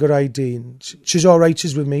 "How you got ID?" And she's all right.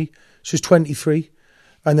 She's with me. She's 23,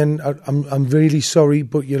 and then I'm really sorry,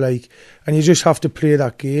 but you're like, and you just have to play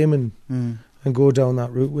that game and go down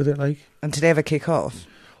that route with it, like And did they ever kick off?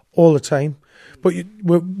 all the time. But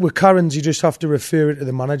with Karens, you just have to refer it to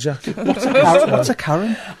the manager. What's a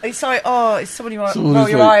Karen? Sorry, it's someone you want to Someone roll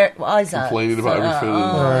who's, your like, eyes at. complaining about everything.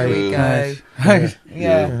 There you Right. go.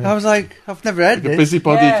 Yeah. I was like, I've never heard A this.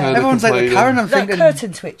 busybody Yeah. kind Everyone's of like the complaining. Karen. I'm That thinking.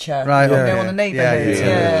 curtain twitcher. Right, You okay. know, on the neighbourhood.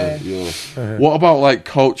 Yeah, Yeah. What about like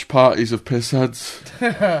coach parties of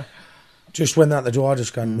pissheads? Just when at the door, I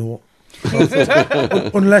just go, no.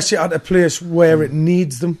 Unless you're at a place where it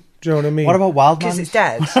needs them. Do you know what I mean? What about Wildman? Because it's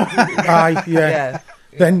dead. Aye, yeah.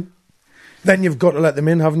 Yeah. Then you've got to let them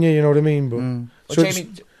in, haven't you? You know what I mean? But Well, so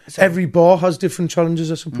Jamie, sorry. every bar has different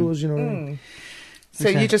challenges, I suppose. You know what I mean? So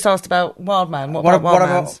you just asked about Wildman. What What about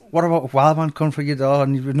Wildman's? about Wildman come for your door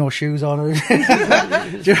and with no shoes on? Do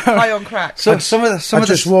you know? High on crack. So some of I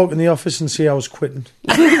just walk in the office and say I was quitting.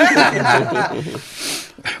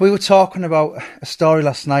 we were talking about a story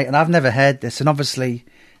last night, and I've never heard this. And obviously,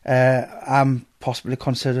 I'm possibly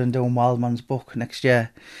considering doing Wildman's book next year.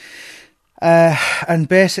 And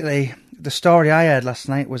basically, the story I heard last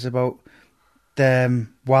night was about the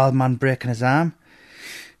Wildman breaking his arm.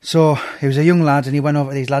 So he was a young lad, and he went over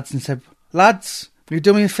to these lads and said, "Lads, will you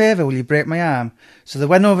do me a favour? Will you break my arm?" So they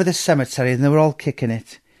went over this cemetery, and they were all kicking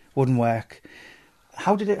it. Wouldn't work.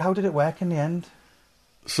 How did it work in the end?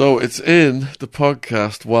 So it's in the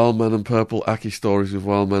podcast Wildman and Purple Aki Stories with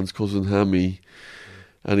Wildman's cousin Hammy.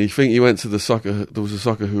 And he went to there was a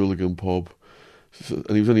soccer hooligan pub, and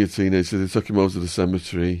he was only a teenager, so they took him over to the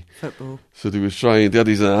cemetery. Football. So they had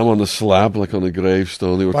his arm on a slab, like on a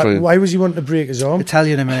gravestone. They were trying. Why was he wanting to break his arm? I'll tell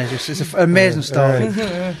you in a minute. It's an amazing story.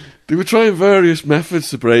 They were trying various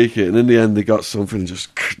methods to break it, and in the end, they got something and just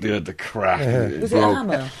they had the crack. And Was it a broke.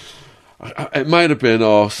 hammer? It might have been,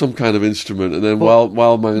 or some kind of instrument. And then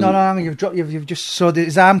Wildman. No, you've just saw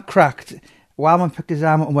his arm cracked. Wildman picked his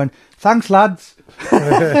arm up and went, "Thanks, lads."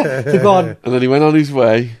 To God. And then he went on his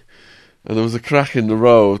way, and there was a crack in the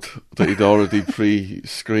road that he'd already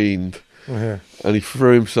pre-screened. And he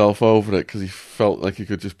threw himself over it because he felt like he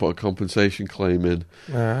could just put a compensation claim in.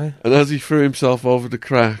 Aye. And as he threw himself over the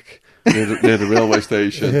crack near the railway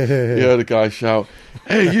station, he heard a guy shout,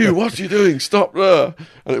 "Hey, you, what are you doing? Stop there!"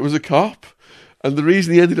 And it was a cop. And the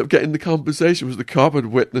reason he ended up getting the compensation was the cop had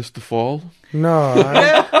witnessed the fall. No.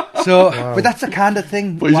 Aye. So, but that's the kind of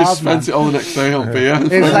thing. But he just Wildman- spent it all the next day on beer.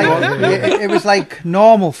 It was like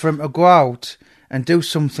normal for him to go out and do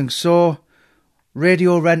something so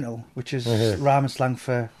radio rental, which is Rama slang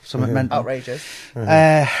for something mental. Outrageous.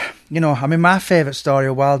 My favourite story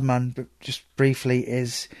of Wildman, but just briefly,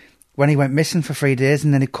 is when he went missing for 3 days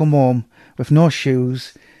and then he'd come home with no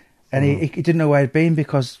shoes and he didn't know where he'd been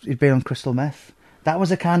because he'd been on crystal meth. That was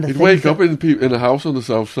the kind of He'd thing. wake up in a house on the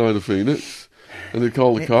south side of Phoenix, and they'd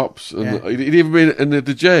call the cops. And he'd even been in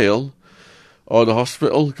the jail or the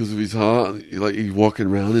hospital because of his heart. He'd walking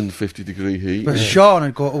around in 50-degree heat. But Sean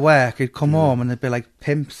would go to work, he'd come home and there'd be like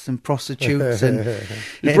pimps and prostitutes. And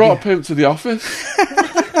He brought a pimp to the office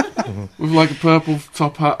with like a purple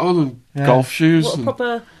top hat on and golf shoes. What a and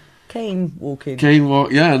proper cane walking. cane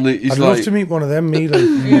walk, yeah. And he's I'd like, love to meet one of them, me.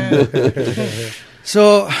 Like.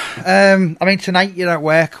 So, tonight you're at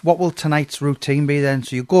work. What will tonight's routine be then?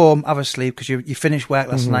 So you go home, have a sleep because you finished work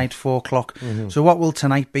last night, 4 o'clock. So what will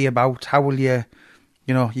tonight be about? How will you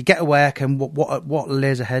get to work and what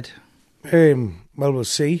lays ahead? Well, we'll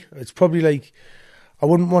see. It's probably like, I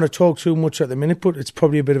wouldn't want to talk too much at the minute, but it's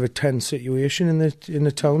probably a bit of a tense situation in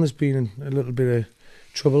the town. There's been a little bit of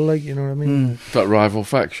trouble, like, you know what I mean? that rival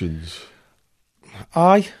factions.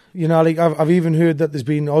 Aye, like I've even heard that there's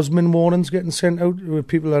been Osman warnings getting sent out with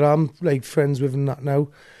people that I'm like friends with and that now.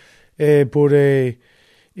 But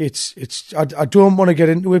it's I don't want to get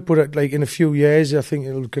into it, but like in a few years, I think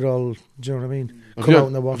it'll get all. Do you know what I mean? Come out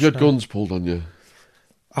in the wash. Have you had now. guns pulled on you?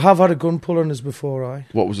 I have had a gun pulled on us before. Aye.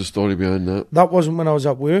 What was the story behind that? That wasn't when I was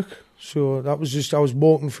at work, so that was just I was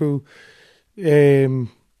walking through. I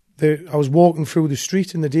was walking through the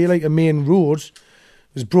street in the daylight, a main road.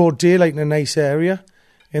 It was broad daylight in a nice area,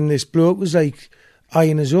 and this bloke was like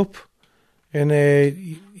eyeing us up, and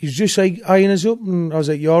he was just like eyeing us up, and I was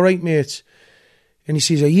like, "You all right, mate?" And he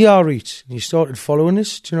says, "Are you all right?" And he started following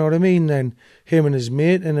us. Do you know what I mean? Then him and his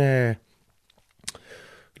mate, and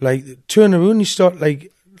turn around, he started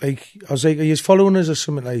like I was like, "Are you following us or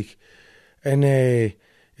something?" Like, and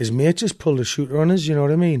his mate just pulled a shooter on us. You know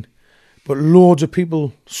what I mean? But loads of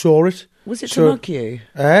people saw it. Was it to So- mug you?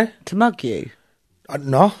 Eh? To mug you?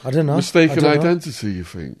 No, I don't know. Mistaken I don't know. identity, you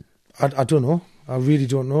think? I don't know. I really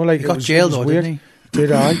don't know. Like He it got was- jailed it was though, weird. didn't he?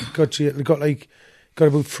 Did I? Got jail. Got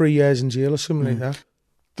about 3 years in jail or something like that.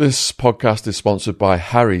 This podcast is sponsored by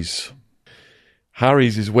Harry's.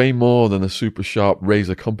 Harry's is way more than a super sharp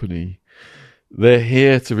razor company. They're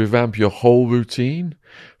here to revamp your whole routine,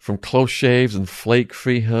 from close shaves and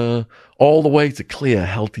flake-free hair, all the way to clear,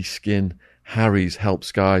 healthy skin. Harry's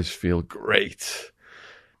helps guys feel great.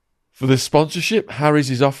 For this sponsorship, Harry's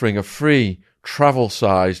is offering a free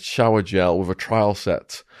travel-sized shower gel with a trial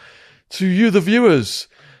set to you, the viewers,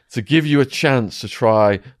 to give you a chance to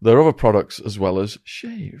try their other products as well as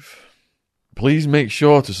shave. Please make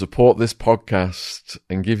sure to support this podcast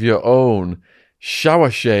and give your own shower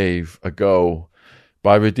shave a go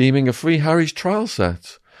by redeeming a free Harry's trial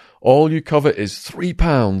set. All you cover is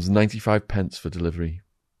 £3.95 for delivery.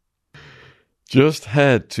 Just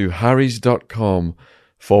head to harrys.com/Sean,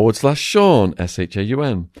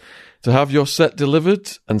 SHAUN, to have your set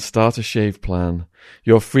delivered and start a shave plan.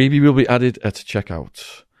 Your freebie will be added at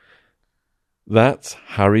checkout. That's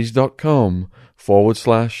harrys.com/Sean,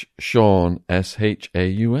 SHAUN.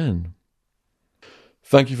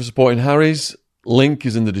 Thank you for supporting Harry's. Link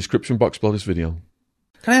is in the description box below this video.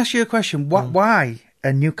 Can I ask you a question? Why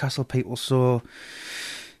are Newcastle people so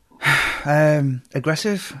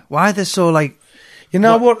aggressive? Why are they so like? You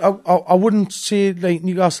know what? I wouldn't say like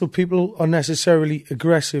Newcastle people are necessarily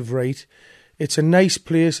aggressive, right? It's a nice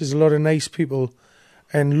place. There's a lot of nice people,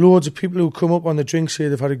 and loads of people who come up on the drinks here.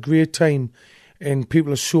 They've had a great time, and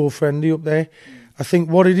people are so friendly up there. I think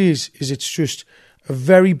what it is it's just a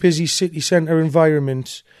very busy city centre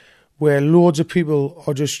environment where loads of people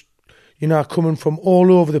are just, coming from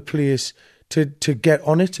all over the place to get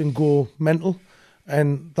on it and go mental,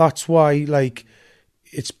 and that's why like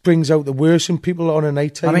it brings out the worst in people on a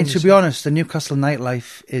night time. I mean, to be honest, the Newcastle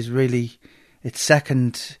nightlife is really, it's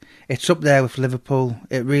second. It's up there with Liverpool.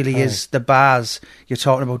 It really is. The bars, you're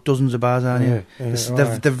talking about dozens of bars, aren't you?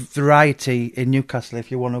 The variety in Newcastle, if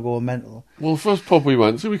you want to go mental. Well, the first pub we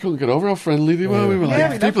went to, we couldn't get over how friendly they were. We were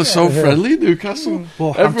Yeah, like, people are so friendly in Newcastle.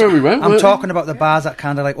 But Everywhere we went. I'm talking about the bars that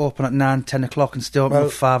kind of like open at 9, 10 o'clock and still open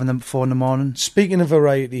at 4 in the morning. Speaking of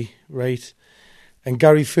variety, right, and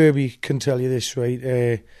Gary Furby can tell you this,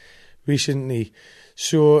 right, recently.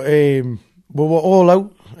 So we were all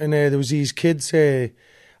out, and there was these kids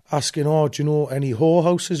asking, do you know any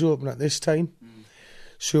whorehouses open at this time?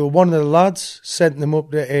 So one of the lads sent them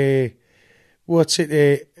up to a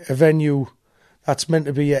venue that's meant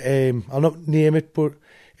to be I'll not name it, but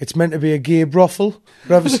it's meant to be a gay brothel.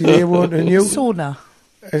 But obviously they weren't new. Sauna.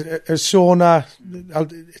 A sauna.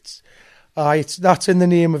 That's in the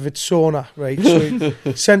name of it, sauna, right? So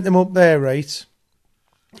he sent them up there, right?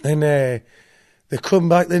 And they come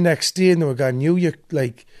back the next day and they were going, you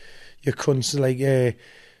cunts, like,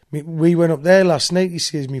 we went up there last night, he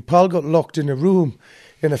says, me pal got locked in a room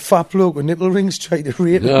and a fat bloke with nipple rings tried to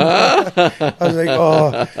rape him. I was like,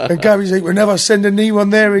 oh. And Gary's like, we're never sending anyone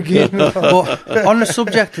there again. But on the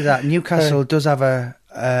subject of that, Newcastle does have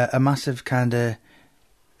a massive kind of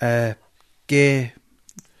gay...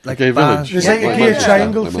 Like gay bars. village. There's like a gay Manchester.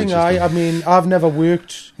 triangle Like thing, Manchester. I mean, I've never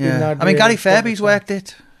worked in that. I mean, Gary Fairby's worked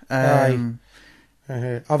it. I've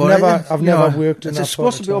But never worked in that. It's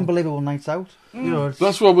supposed to be unbelievable nights out. You know,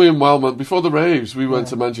 That's what we in Wildman, before the raves, we went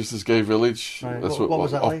to Manchester's Gay Village. Right. That's What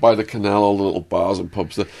was that off like? by the canal, all the little bars and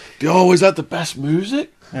pubs there. They always had the best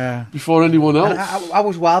music yeah. before anyone else. And I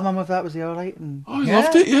was wild man with that. Was he all right? And I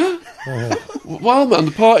loved it, yeah. Wildman,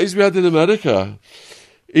 the parties we had in America,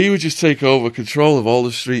 he would just take over control of all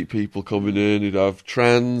the street people coming in. He'd have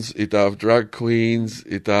trans, he'd have drag queens,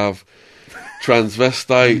 he'd have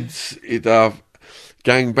transvestites, he'd have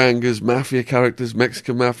gangbangers, mafia characters,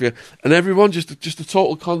 Mexican mafia, and everyone just a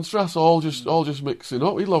total contrast, all just mixing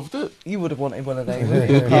up. He loved it. You would have wanted one of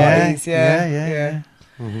those. yeah.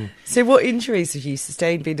 So what injuries have you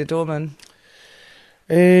sustained being a doorman?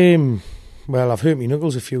 Well, I've hurt my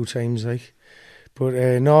knuckles a few times, like, but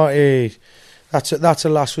that's a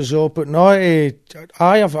last resort. But no,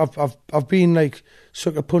 I've been like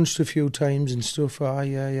sucker punched a few times and stuff.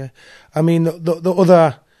 Yeah. I mean,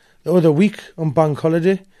 the other week on bank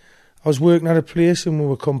holiday, I was working at a place and we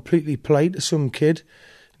were completely polite to some kid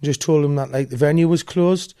and just told him that like the venue was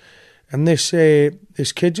closed, and this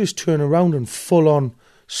kid just turned around and full on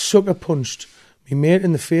sucker punched my mate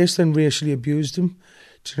in the face, then racially abused him.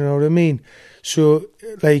 Do you know what I mean? So,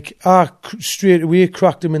 like, I straight away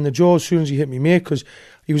cracked him in the jaw as soon as he hit me mate, because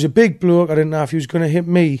he was a big bloke. I didn't know if he was going to hit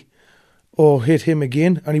me or hit him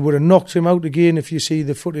again, and he would have knocked him out again. If you see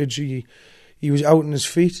the footage, he was out on his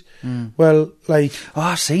feet. Well, like... Oh,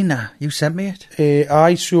 I've seen that. You sent me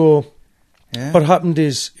it. So Yeah. what happened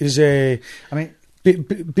is I mean...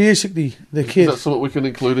 basically, the Is kid... that something we can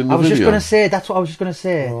include in the I was video? just going to say, that's what I was just going to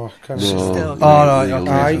say. Oh, I can't No. Still. Oh, right, Legal,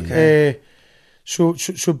 okay. legal. I,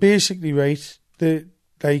 so basically, right, and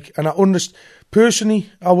I understand,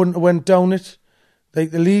 personally, I wouldn't have went down it,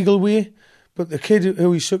 like, the legal way, but the kid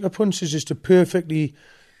who he sucker punched is just a perfectly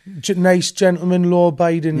nice gentleman,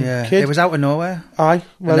 law-abiding Yeah, kid. it was out of nowhere. Aye,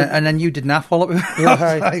 well, and then you did not follow up. Yeah,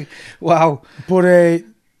 I was like, wow. but,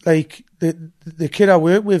 like, the kid I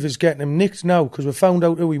work with is getting him nicked now, because we found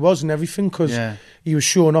out who he was and everything, because Yeah. he was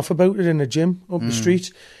showing off about it in the gym up the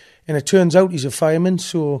street, and it turns out he's a fireman,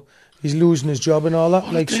 so... He's losing his job and all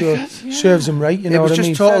that, like, so serves him right, you know It was what I just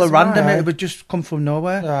mean? total Serves him random. right. It would just come from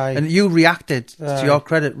nowhere. Aye. And you reacted, to Aye. your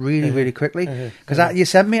credit, really quickly. Because you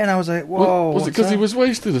sent me and I was like, whoa. Was it what's because he that? was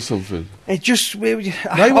wasted or something? It just... wasn't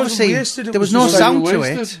obviously, wasted, it there was was no just sound like to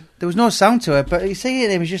wasted. it. There was no sound to it. But you see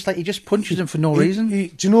it was just like, he just punches him for no reason. Do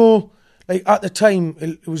you know, like, at the time,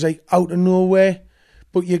 it was, like, out of nowhere,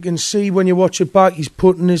 but you can see when you watch it back, he's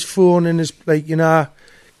putting his phone in his, like, you know,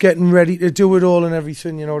 getting ready to do it all and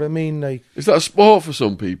everything, you know what I mean? Like, Is that a sport for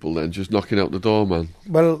some people then, just knocking out the door, man?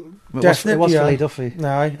 well, It definitely, was for aye. Lee Duffy.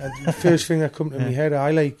 Aye, first thing that come to my head,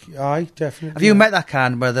 aye, definitely. Have you met that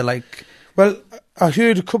kind where they're like... Well, I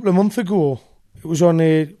heard a couple of months ago, it was on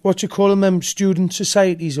what you call them, student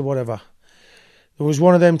societies or whatever. There was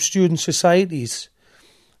one of them student societies,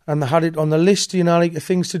 and they had it on the list, you know, like the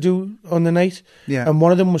things to do on the night. Yeah. And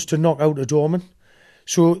one of them was to knock out a doorman.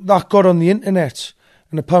 So that got on the internet,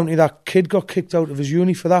 and apparently that kid got kicked out of his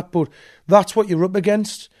uni for that. But that's what you're up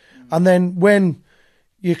against. And then when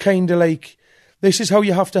you kind of like, this is how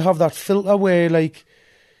you have to have that filter where, like,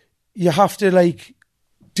 you have to, like,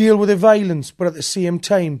 deal with the violence, but at the same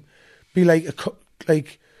time be like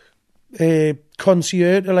a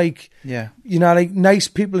concierge, like Yeah. you know, like nice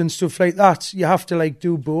people and stuff like that. You have to like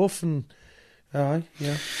do both, and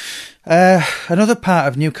yeah. Another part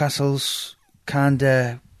of Newcastle's kind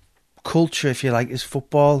of culture, if you like, is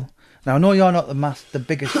football. Now, I know you're not the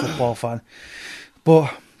biggest football fan,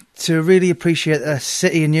 but to really appreciate the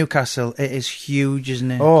city of Newcastle, it is huge,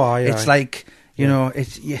 isn't it? Oh, aye, it's aye. like, you know,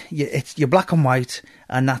 it's you're black and white,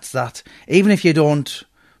 and that's that. Even if you don't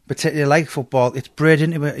particularly like football, it's bred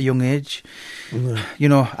into it at a young age. You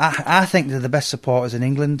know, I think they're the best supporters in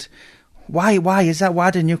England. Why is that? Why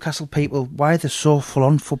do Newcastle people, why are they so full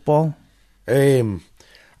on football?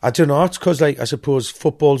 I don't know. It's because, like, I suppose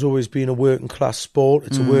football's always been a working class sport.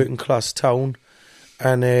 It's a working class town,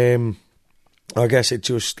 and I guess it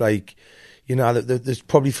just like, you know, there's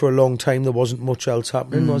probably for a long time there wasn't much else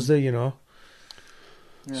happening, was there? You know.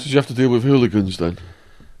 So you have to deal with hooligans then?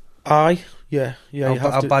 Aye, yeah.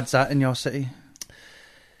 How bad's that in your city?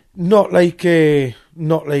 Not like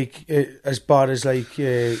as bad as like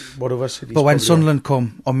what other cities. But when probably are. Sunderland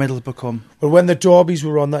come or Middlesbrough come, Well, when the derbies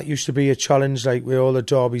were on, that used to be a challenge. Like with all the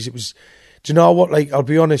derbies, it was. Do you know what? Like, I'll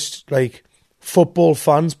be honest. Like, football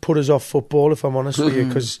fans put us off football. If I'm honest with you,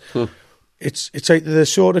 because it's like the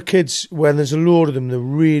sort of kids when there's a load of them, they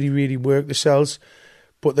really, really work themselves,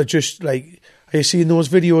 but they're just like. Are you seeing those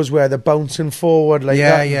videos where they're bouncing forward like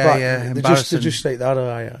that? Yeah. They're just like that.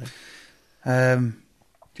 Aye.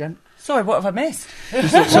 Jen? Sorry, what have I missed?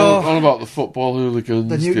 So- on about the football hooligans.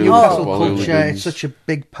 the dealing with Newcastle football culture, hooligans. it's such a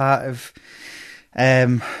big part of,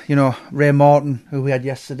 you know, Ray Morton, who we had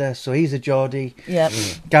yesterday, so he's a Geordie. Yeah.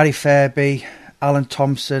 Gary Fairby, Alan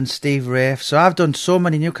Thompson, Steve Rafe. So I've done so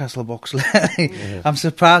many Newcastle books lately. I'm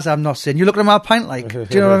surprised I'm not seeing. You look at my pint like, do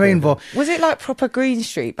you know what I mean? But Was it like proper Green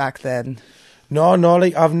Street back then? No,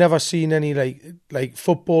 like I've never seen any like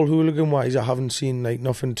football hooligan wise. I haven't seen like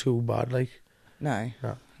nothing too bad. Like No.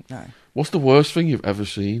 No. No. What's the worst thing you've ever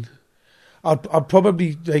seen? I'd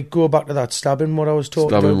probably like go back to that stabbing what I was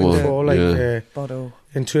talking Stabbing about one, before. Like yeah. Bottle.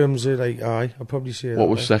 in terms of like, I'd probably say What that,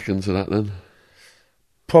 was like. second to that then?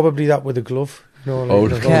 Probably that with a glove. You know, like, Oh,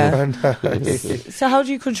 the yeah. whole hand. So how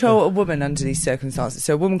do you control a woman under these circumstances?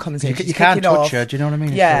 So a woman comes in, you, she's you can't kicking off. touch her, do you know what I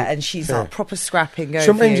mean? Yeah, It's like- and she's Yeah. like proper scrapping. Going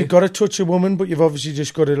Sometimes for you. you've got to touch a woman, but you've obviously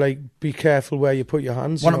just got to like be careful where you put your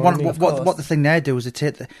hands. You know what I mean? what the thing they do is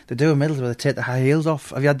they do a middle where they take the high heels off.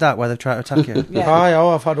 Have you had that where they try to attack you? Yeah.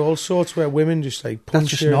 I've had all sorts where women just like punch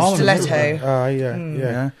just you. normal, isn't it? Aye, yeah.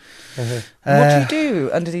 Yeah. Uh-huh. What do you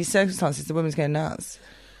do under these circumstances? The woman's going nuts.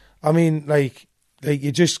 I mean, like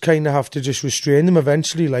you just kind of have to just restrain them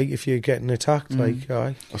eventually. Like if you're getting attacked, like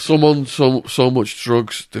aye. Are someone so much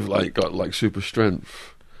drugs they've like got like super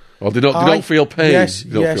strength, or they don't feel pain. Yes,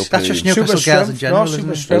 They don't yes. feel That's pain. just Newcastle Super girls in strength. general, No, isn't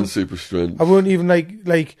super it? strength. And super strength. I won't even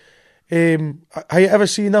like. Have you ever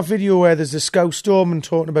seen that video where there's the Scout Storm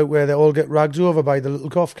talking about where they all get ragged over by the little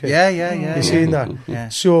cough kid? Yeah. You seen that? Yeah.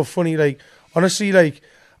 So funny. Like honestly, like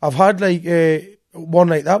I've had like one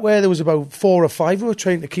like that where there was about 4 or 5 who were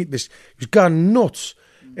trying to keep this. It was gone nuts,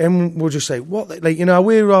 and we're just like, what? Like, you know,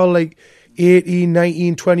 we're all like 18,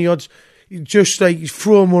 19, 20 odds. Just like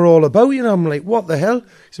throwing we're all about, you know. I'm like, what the hell?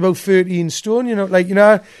 It's about 13 stone, you know. Like, you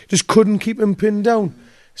know, just couldn't keep him pinned down.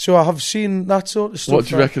 So I have seen that sort of stuff. What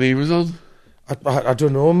do you reckon he was on? I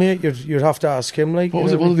don't know, mate. You'd have to ask him. Like, What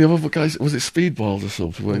was it? One of the other guys, was it Speedballs or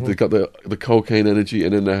something? Where they got the cocaine energy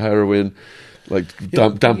and then the heroin, like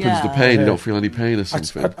dampens the pain. You don't feel any pain or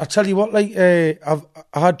something. I tell you what, like, I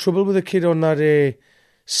had trouble with a kid on that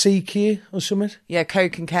CK or something. Yeah,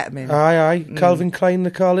 coke and ketamine. Aye, Calvin Klein they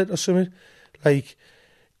call it or something. Like,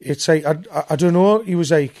 it's like I don't know. He was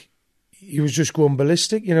just going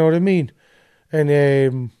ballistic. You know what I mean?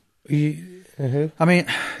 And he. I mean,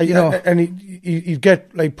 you know, and he'd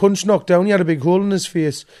get like punch knocked down. He had a big hole in his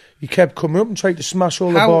face. He kept coming up and tried to smash all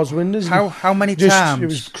the bars windows. How many Just- times it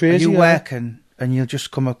was crazy, are you yeah. working and you'll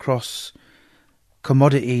just come across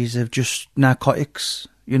commodities of just narcotics?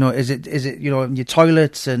 You know, is it you know in your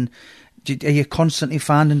toilets and are you constantly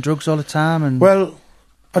finding drugs all the time? And Well,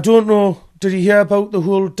 I don't know. Did you hear about the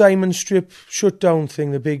whole Diamond Strip shutdown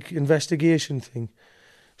thing, the big investigation thing?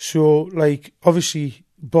 So, like, obviously,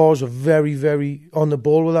 bars are very, very on the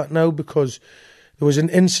ball with that now because there was an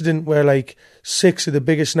incident where, like, 6 of the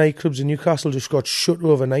biggest nightclubs in Newcastle just got shut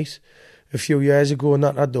overnight a few years ago, and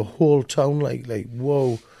that had the whole town, like,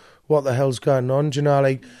 whoa, what the hell's going on? Do you know,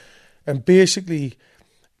 like, and basically,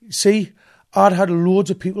 see, I'd had loads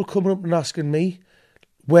of people coming up and asking me,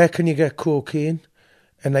 where can you get cocaine?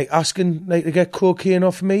 And, like, asking, like, to get cocaine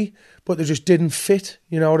off me, but they just didn't fit,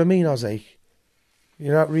 you know what I mean? I was like,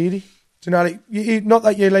 you're not really? Do you know, like, not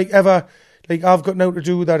that you, like, ever like I've got nothing to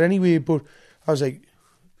do with that anyway. But I was like,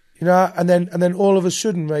 you know, and then all of a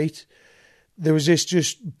sudden, right, there was this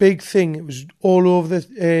just big thing. It was all over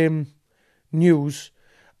the news,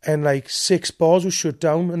 and like 6 bars were shut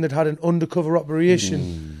down, and they'd had an undercover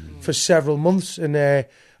operation for several months, and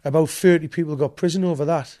about 30 people got prison over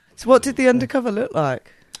that. So what did the undercover look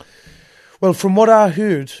like? Well, from what I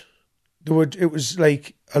heard, it was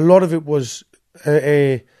like a lot of it was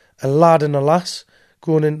a lad and a lass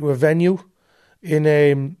going into a venue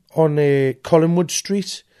in on Collingwood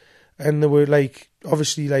Street, and they were like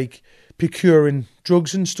obviously like procuring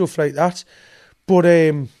drugs and stuff like that. But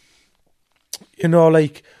you know,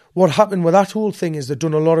 like what happened with that whole thing is they've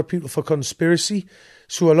done a lot of people for conspiracy.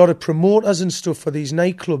 So a lot of promoters and stuff for these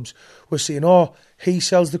nightclubs were saying, "Oh, he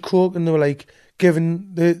sells the coke," and they were like giving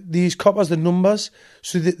these coppers the numbers,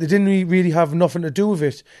 so they didn't really have nothing to do with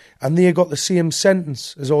it, and they got the same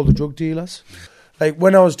sentence as all the drug dealers. Like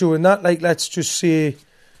when I was doing that, like let's just say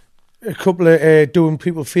a couple of doing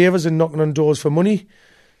people favours and knocking on doors for money,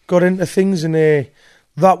 got into things, and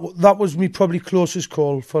that was me probably closest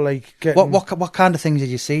call for like getting. What kind of things did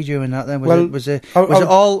you see during that then? Was it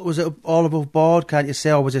all above board? Can't you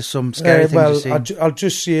say, or was there some scary things you see? I'll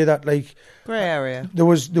just say that like. Grey area. There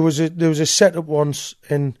was a setup once,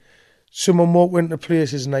 and someone walked into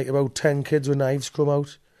places and like about 10 kids with knives come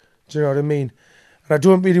out. Do you know what I mean? And I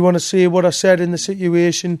don't really want to say what I said in the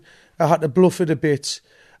situation. I had to bluff it a bit,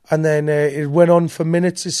 and then it went on for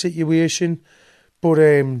minutes. The situation, but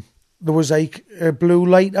there was like a blue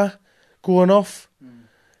lighter going off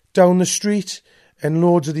down the street, and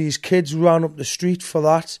loads of these kids ran up the street for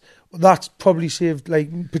that. That probably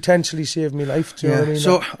potentially saved my life. Do you know what I mean?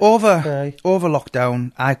 So over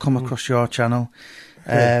lockdown, I come across your channel.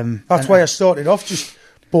 That's why I started off, just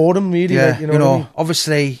boredom really. Yeah, like, you know what I mean?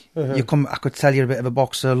 Obviously, you come. I could tell you're a bit of a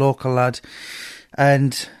boxer, local lad,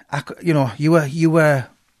 and you were.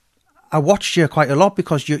 I watched you quite a lot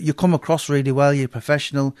because you come across really well. You're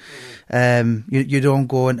professional. You don't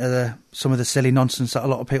go into some of the silly nonsense that a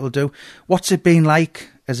lot of people do. What's it been like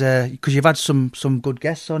because you've had some good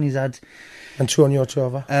guests on. He's had Antonio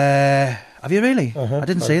Tova. Have you really? I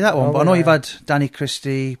didn't see that one, but I know you've had Danny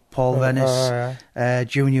Christie, Paul Venice,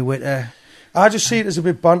 Junior Witter. I just see it as a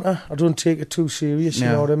bit banter. I don't take it too serious. You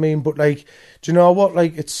know what I mean? But like, do you know what?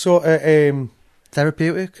 Like, it's sort of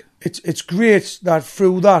therapeutic. It's great that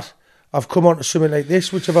through that I've come on to something like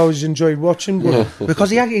this, which I've always enjoyed watching. But because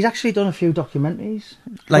he's actually done a few documentaries,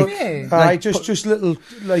 just little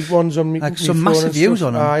like ones on me, like some massive views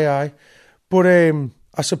on them. Aye. But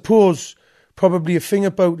I suppose probably a thing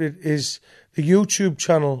about it is the YouTube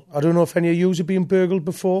channel. I don't know if any of you have been burgled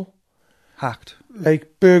before. Hacked.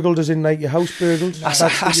 Like burgled as in like your house burgled. I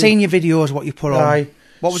seen your videos, what you put on. Aye.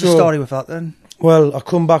 What was the story with that then? Well, I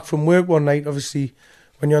come back from work one night, obviously.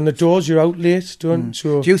 When you're on the doors, you're out late,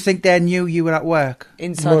 So do you think they knew you were at work?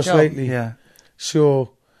 Inside most job? likely, yeah.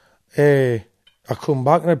 So I come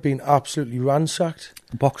back and I've been absolutely ransacked.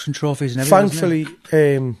 Boxing trophies and everything. Thankfully,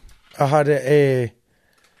 I had a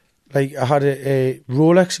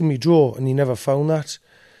Rolex in my drawer, and he never found that.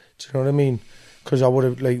 Do you know what I mean? Because I would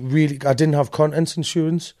have I didn't have contents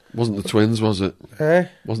insurance. Wasn't the twins, was it?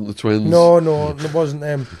 Wasn't the twins? No, it wasn't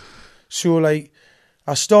them. So I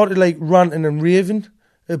started ranting and raving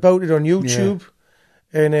about it on YouTube,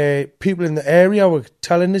 and people in the area were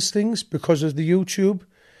telling us things because of the YouTube,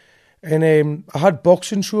 and I had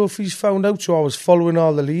boxing trophies found out, so I was following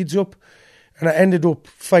all the leads up, and I ended up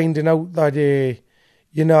finding out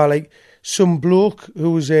that some bloke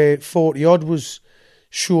who was 40 odd was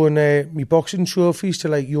showing me boxing trophies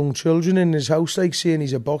to young children in his house, saying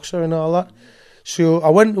he's a boxer and all that. So I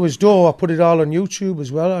went to his door, I put it all on YouTube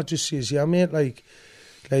as well. I just says, yeah mate,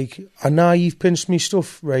 I know you've pinched me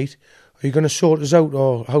stuff, right? Are you going to sort us out,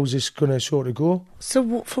 or how's this going to sort of go?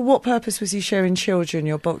 So for what purpose was he showing children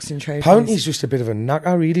your boxing trophies? Apparently he's just a bit of a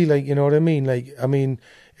knacker, really, you know what I mean?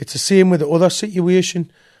 It's the same with the other situation.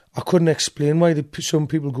 I couldn't explain why some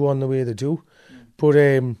people go on the way they do. But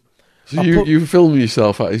so you filmed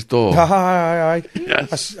yourself at his door? Aye.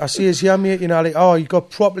 Yes. I says, yeah mate, you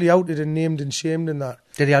got properly outed and named and shamed and that.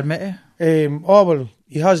 Did he admit it? Well,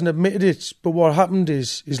 he hasn't admitted it, but what happened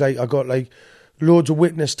is I got loads of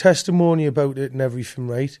witness testimony about it and everything,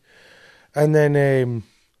 right? And then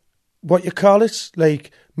what you call it,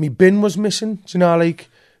 me bin was missing. Do you know,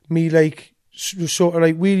 sort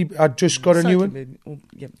of really, I'd just got a new one.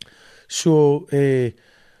 So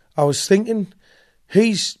I was thinking,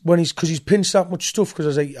 because he's pinched that much stuff, because I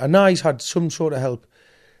was like, I know he's had some sort of help.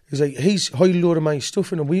 He's hid a load of my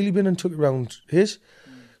stuff in a wheelie bin and took it round his.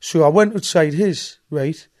 So I went outside his,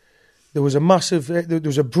 right? There was a massive, there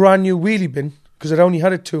was a brand new wheelie bin, because I'd only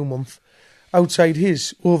had it 2 months. outside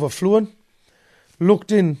his overflowing.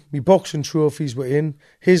 Looked in, my boxing trophies were in,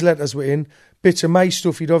 his letters were in, bits of my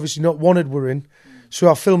stuff he'd obviously not wanted were in. So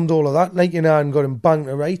I filmed all of that, like, you know, and got him banged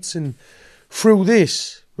to rights. And through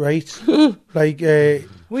this, right, like...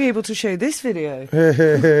 We're able to show this video.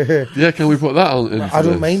 Yeah, can we put that on? I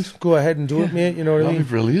don't mind. Go ahead and do it, mate. You know what I That'd mean? be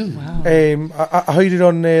brilliant. Wow. I heard it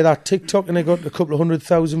on that TikTok, and I got a couple of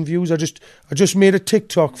 100,000 views. I just made a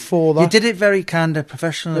TikTok for that. You did it very kind of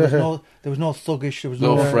professional. There was no thuggish. There was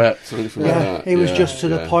No no threats or anything like Yeah, that. it was just to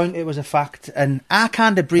the point. It was a fact, and I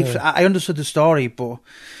kind of briefly. I understood the story, but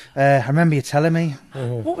I remember you telling me.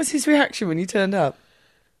 What was his reaction when you turned up?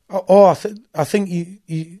 I think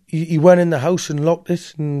he went in the house and locked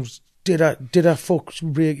it and did a fuck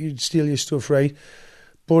break, you'd steal your stuff, right?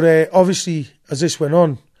 But obviously, as this went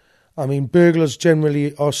on, I mean, burglars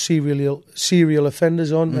generally are serial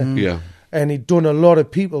offenders, aren't they? Yeah. And he'd done a lot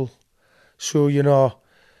of people, so you know,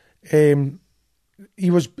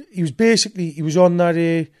 he was on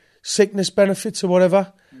that sickness benefits or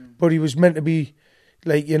whatever, but he was meant to be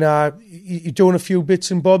like, you know, he done a few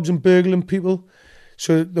bits and bobs and burgling people.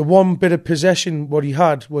 So the one bit of possession what he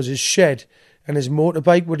had was his shed and his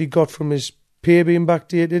motorbike, what he got from his pay being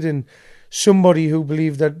backdated, and somebody who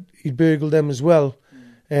believed that he'd burgled them as well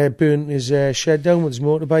burnt his shed down with his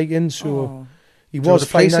motorbike in. So he was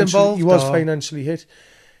financially hit.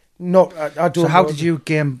 Not, I don't. So how know. did you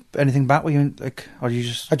gain anything back? Were you like, or you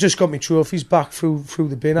just I just got my trophies back through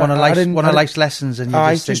the bin. one of life's lessons, and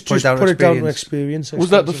you just put it down to experience? experience. Was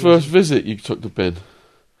that the first visit you took the bin?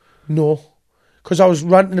 No, because I was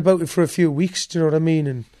ranting about it for a few weeks. Do you know what I mean?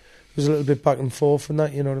 And it was a little bit back and forth and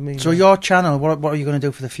that. You know what I mean? So your channel, what are you going to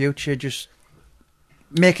do for the future? Just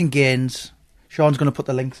making gains. Sean's going to put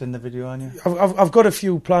the links in the video, aren't you? I've got a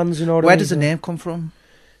few plans. You know what I mean? Where does the name come from?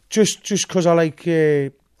 Just because I like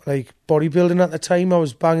bodybuilding at the time. I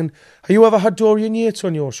was banging. Have you ever had Dorian Yates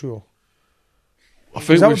on your show? I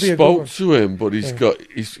think that we would be a good spoke one. to him, but he's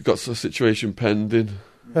got a situation pending.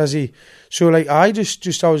 Has he? So like I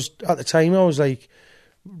just I was at the time I was like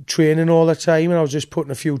training all the time, and I was just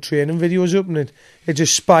putting a few training videos up, and it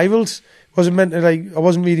just spiraled. Wasn't meant to I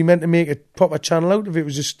wasn't really meant to make a proper channel out of it. It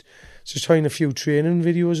was just trying a few training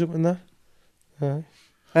videos up and that.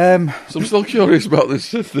 So I'm still curious about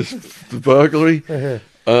the burglary.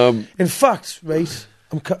 In fact, right,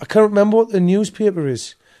 I can't remember what the newspaper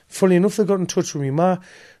is. Funny enough, they got in touch with me, ma.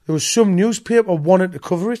 There was some newspaper wanted to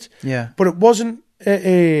cover it, Yeah. but it wasn't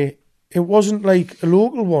it wasn't like a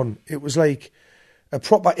local one. It was like a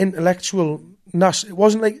proper intellectual. It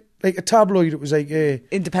wasn't like a tabloid. It was like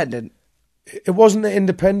Independent. it wasn't the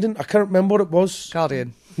Independent. I can't remember what it was.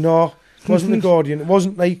 Guardian. No, it wasn't the Guardian. It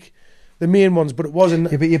wasn't like the main ones, but it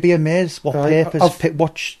wasn't. Yeah, but you'd be amazed what papers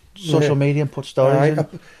watch social media and put stories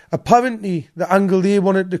in. Apparently, the angle they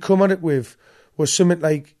wanted to come at it with was something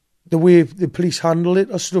like the way the police handle it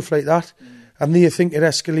or stuff like that, and they think it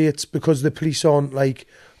escalates because the police aren't like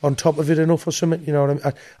on top of it enough or something. You know what I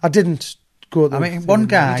mean? I didn't go. I mean, one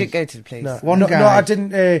guy. You didn't go to the police. One guy. No, I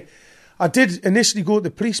didn't. I did initially go to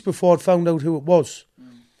the police before I found out who it was,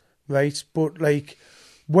 right? But like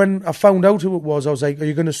when I found out who it was, I was like, "Are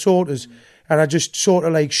you going to sort us?" And I just sort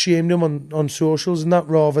of like shamed him on socials and that,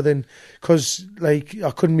 rather than because like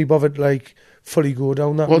I couldn't be bothered like fully go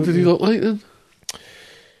down that. What did he look like then?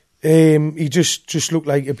 He just looked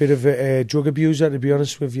like a bit of a drug abuser, to be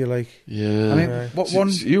honest with you. Like, Yeah. I mean, what So,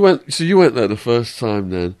 one? so you went there the first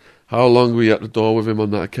time then. How long were you at the door with him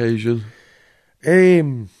on that occasion?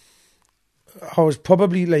 I was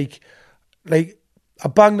probably like I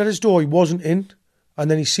banged at his door. He wasn't in, and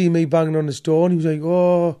then he see me banging on his door, and he was like,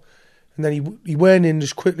 "Oh," and then he went in,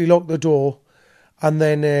 just quickly locked the door, and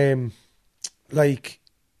then like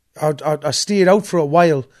I stayed out for a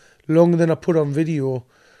while, longer than I put on video.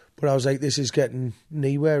 But I was like, this is getting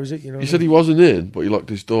nowhere, is it? You know. You said he wasn't in, but he locked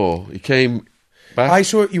his door. He came back. I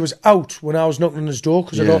saw he was out when I was knocking on his door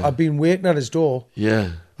because Yeah. I'd been waiting at his door,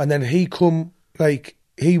 Yeah. and then he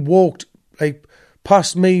walked like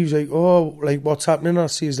past me. He was like, "Oh, like what's happening?" I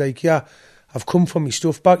see he's like, "Yeah, I've come for my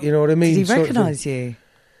stuff back." You know what I mean? Did he Sort of thing. recognise you?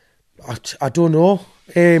 I don't know.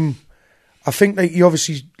 I think like he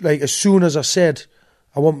obviously like as soon as I said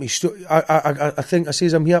I want me stuff, I think I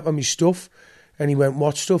says I'm here for me stuff. And he went,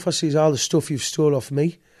 "What stuff?" I says, "All the stuff you've stole off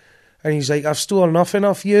me." And he's like, "I've stolen nothing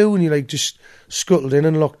off you." And he like just scuttled in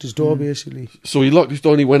and locked his door, basically. So he locked his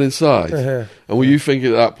door and he went inside. Uh-huh. And were you thinking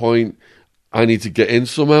at that point, I need to get in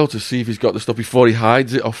somehow to see if he's got the stuff before he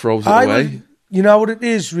hides it or throws it away? You know what it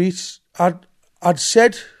is, Reece? I'd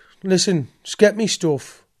said, "Listen, just get me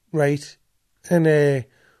stuff, right? And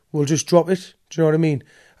we'll just drop it." Do you know what I mean?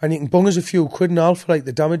 And you can bung us a few quid and all for like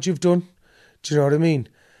the damage you've done. Do you know what I mean?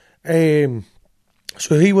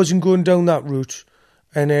 So he wasn't going down that route,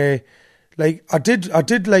 and like I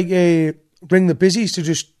did like bring the busies to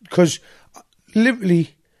just because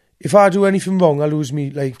literally if I do anything wrong I lose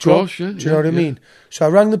me like job. Course, yeah, do you know what I mean? So I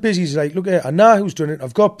rang the busies like, look, I know who's done it.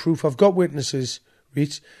 I've got proof. I've got witnesses.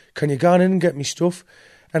 Right? Can you go in and get me stuff?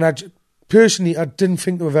 And personally, I didn't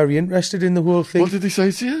think they were very interested in the whole thing. What did they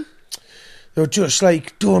say to you? They were just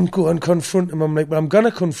like, don't go and confront him. I'm like, well, I'm going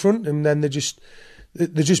to confront him. Then they just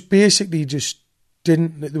basically just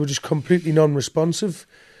didn't, they were just completely non-responsive.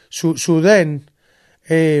 So then,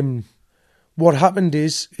 what happened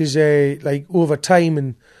is like over time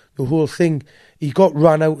and the whole thing, he got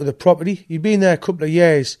run out of the property. He'd been there a couple of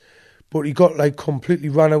years, but he got like completely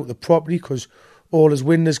run out of the property because all his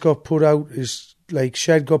windows got put out, his like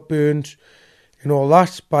shed got burned and all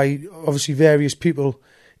that by obviously various people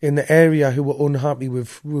in the area who were unhappy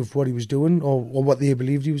with what he was doing or what they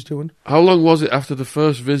believed he was doing. How long was it after the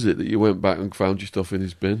first visit that you went back and found your stuff in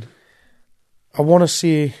his bin? I want to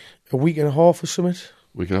say a week and a half or something.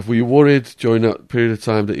 Were you worried during that period of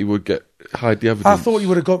time that he would hide the evidence? I thought he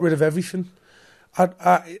would have got rid of everything.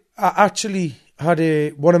 I actually had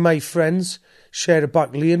one of my friends share a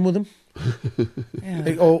back lane with him. Yeah.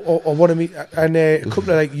 Like, or one of me and a couple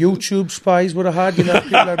of like YouTube spies would have had, you know,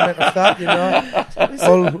 people I'd met off that, you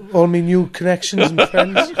know, all my new connections and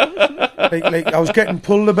friends. Like I was getting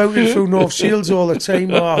pulled about it through North Shields all the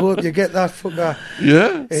time. Oh, I hope you get that fucker.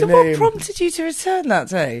 Yeah. So what prompted you to return that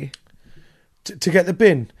day? To get the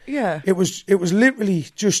bin? Yeah. It was literally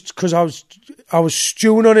just because I was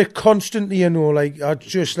stewing on it constantly, you know, like I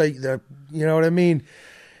just like the, you know what I mean.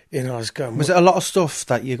 You know, I was going. Was it a lot of stuff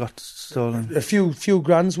that you got stolen? A few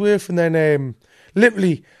grand's worth, and then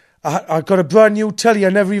literally, I got a brand new telly. I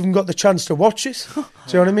never even got the chance to watch it. Do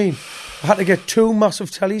you know what I mean? I had to get two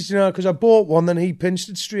massive tellies, you know, because I bought one, then he pinched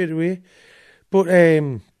it straight away. But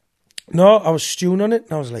no, I was stewing on it,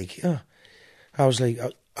 and I was like, yeah,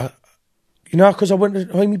 you know, because I went to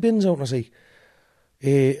hide my bins out, and I was like,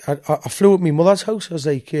 I flew at my mother's house. I was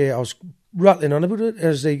like, I was rattling on about it. I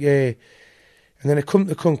was like. And then it come to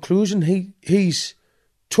the conclusion, he's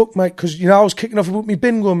took my, because, you know, I was kicking off about my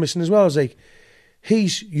bin going missing as well. I was like,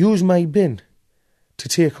 he's used my bin to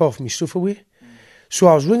take off my stuff away. So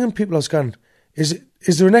I was ringing people, I was going, is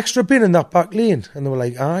there an extra bin in that back lane? And they were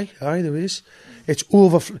like, aye, there is. It's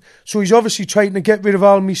overflow. So he's obviously trying to get rid of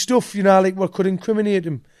all my stuff, you know, like what could incriminate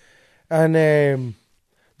him. And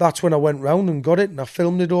that's when I went round and got it, and I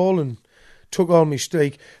filmed it all and took all my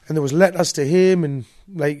stuff. And there was letters to him and,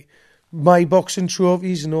 like, my boxing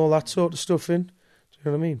trophies and all that sort of stuff in. Do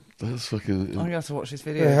you know what I mean? That's fucking. I'm going to have to watch this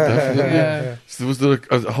video. Definitely. Yeah. So was there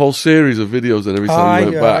a whole series of videos then every time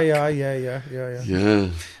you went back? Yeah.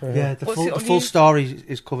 Yeah. The full story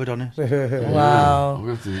is covered on it. Wow.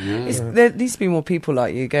 Yeah. There needs to be more people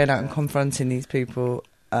like you going out and confronting these people.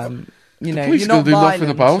 You know, police you're not do nothing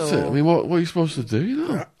violent about or... it. I mean, what are you supposed to do? You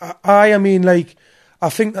know? I mean, like, I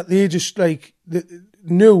think that they just like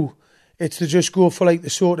knew. It's to just go for like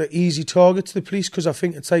the sort of easy targets, the police, because I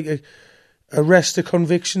think it's like a arrest to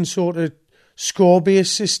conviction sort of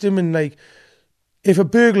score-based system. And like, if a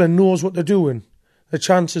burglar knows what they're doing, the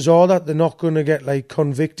chances are that they're not going to get like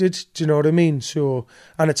convicted. Do you know what I mean? So,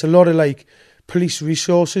 and it's a lot of like police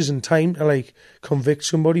resources and time to like convict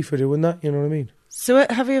somebody for doing that. You know what I mean? So,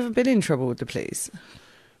 have you ever been in trouble with the police?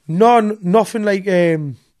 No, nothing like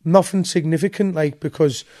nothing significant. Like,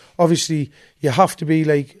 because obviously you have to be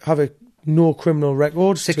like no criminal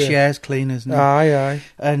record. 6 years clean, isn't it? Aye.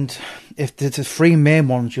 And if there's the three main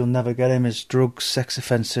ones you'll never get him is drugs, sex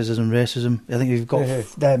offences and racism. I think if you've got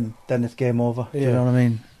them, then it's game over. Do you know what I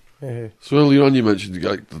mean? So earlier on you mentioned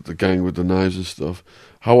the gang with the knives and stuff.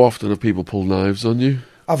 How often have people pulled knives on you?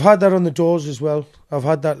 I've had that on the doors as well. I've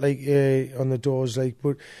had that like on the doors, like.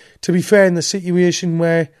 But to be fair, in the situation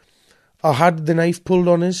where I had the knife pulled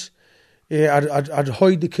on us, I'd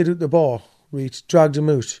hide the kid at the bar, right, dragged him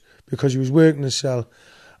out because he was working the cell,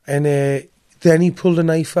 and then he pulled a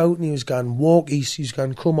knife out and he was going walkies. He's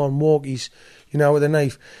going, come on, walkies, you know, with a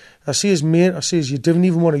knife. I see his mate. I says, you didn't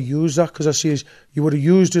even want to use that because I says you would have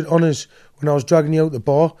used it on us when I was dragging you out the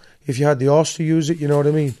bar if you had the arse to use it. You know what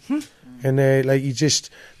I mean? And like he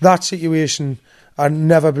just that situation, I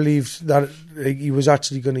never believed that like, he was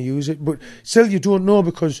actually going to use it. But still, you don't know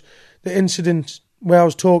because the incident where I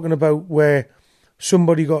was talking about where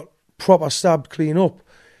somebody got proper stabbed clean up,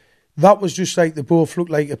 that was just like they both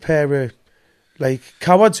looked like a pair of like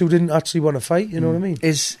cowards who didn't actually want to fight. You know what I mean?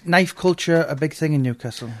 Is knife culture a big thing in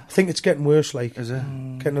Newcastle? I think it's getting worse. Like, is it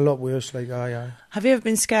getting a lot worse? Like, aye. Have you ever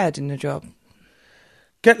been scared in the job?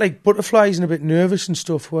 Get like butterflies and a bit nervous and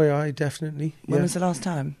stuff. Why, aye, definitely. When was the last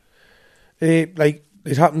time? Like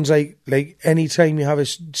it happens like any time you have a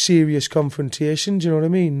serious confrontation. Do you know what I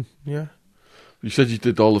mean? Yeah. You said you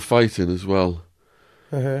did all the fighting as well.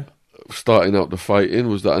 Uh-huh. Starting out the fighting,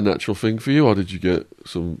 was that a natural thing for you, or did you get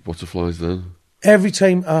some butterflies then? Every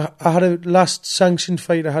time I had a last sanctioned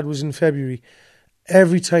fight I had was in February.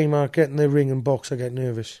 Every time I get in the ring and box, I get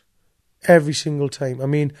nervous. Every single time. I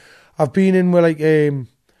mean, I've been in with like a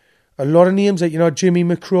lot of names, like, you know, Jimmy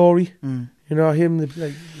McCrory. You know him,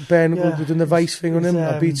 like Ben doing the Vice thing on him.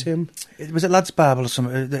 I beat him. Was it Lads Babel or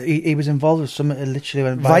something? He was involved with something that literally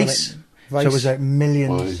went viral. Vice. So it was like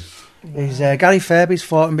millions. He's Gary Fairby's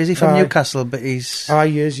fought him. Is he from Newcastle? But he's...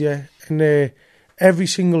 He is, yeah. And every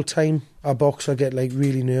single time I box, I get like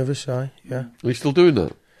really nervous. Yeah. Are you still doing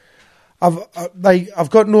that? I've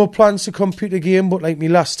got no plans to compete again, but like my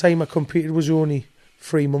last time I competed was only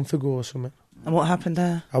 3 months ago or something. And what happened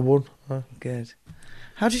there? I won. Good.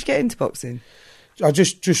 How did you get into boxing? I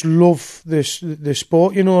just love the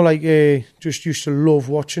sport, you know, like just used to love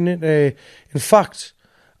watching it. In fact,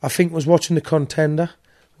 I think I was watching The Contender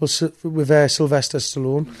with Sylvester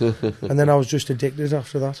Stallone, and then I was just addicted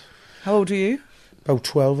after that. How old are you? About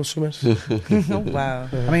 12 or something. Oh, wow.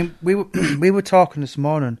 I mean, we were talking this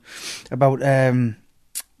morning about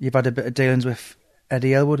you've had a bit of dealings with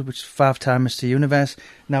Eddie Elwood, which is 5-time Mr. Universe.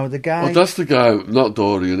 Now the guy... Oh, that's the guy, not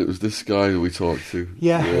Dorian, it was this guy that we talked to.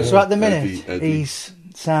 Yeah, so at the minute, Eddie. he's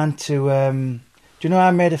signed to... do you know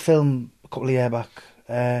I made a film a couple of years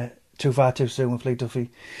back, Too Far Too Soon with Lee Duffy?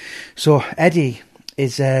 So Eddie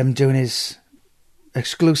is doing his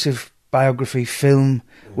exclusive biography film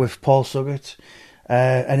with Paul Suggett.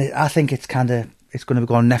 And I think it's going to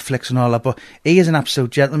go on Netflix and all that, but he is an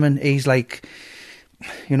absolute gentleman. He's like...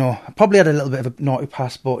 You know, probably had a little bit of a naughty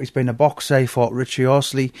past, but he's been a boxer. He fought Richie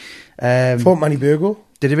Horsley. Fought Manny Burgo.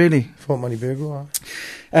 Did he really? Fought Manny Burgo.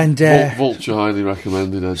 And Vulture highly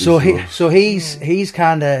recommended. Eddie, he's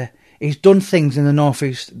kind of done things in the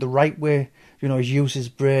northeast the right way. You know, he's used his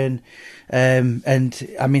brain,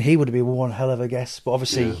 and I mean, he would be one hell of a guest. But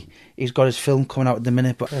obviously, he's got his film coming out at the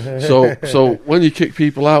minute. But so when you kick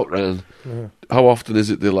people out, Ren, how often is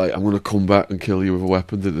it they're like, "I'm going to come back and kill you with a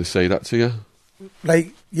weapon"? Did they say that to you?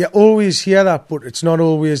 Like, you always hear that, but it's not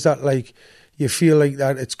always that, like, you feel like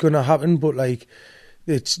that it's going to happen, but, like,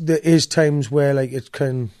 there is times where, like, it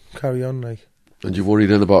can carry on, like. And you're worried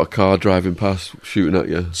then about a car driving past, shooting at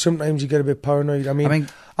you? Sometimes you get a bit paranoid. I mean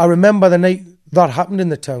I remember the night that happened in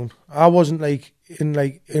the town. I wasn't, like,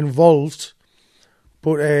 involved,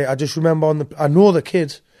 but I just remember I know the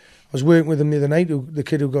kid. I was working with him the other night, the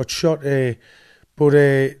kid who got shot, but,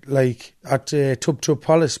 like, at Tub Tub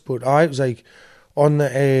Palace, but I was, like... On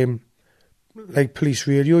the like police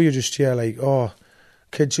radio, you just hear like, "Oh,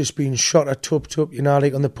 kid's just being shot at Tub Tub." You know,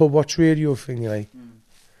 like on the pub watch radio thing. You're like, do you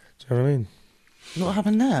know what I mean? What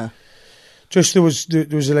happened there? Just there was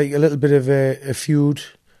like a little bit of a feud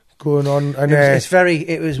going on, and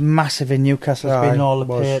it was massive in Newcastle. It's been in all the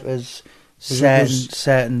papers.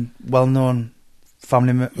 Certain well-known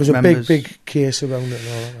family members. There was a big case around it.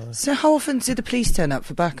 And all that. So, how often did the police turn up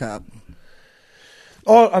for backup?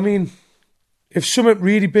 Oh, I mean. If something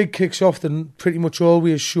really big kicks off, then pretty much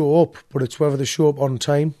always show up, but it's whether they show up on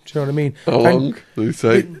time. Do you know what I mean? How long do you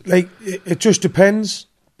say? It just depends,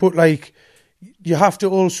 but like you have to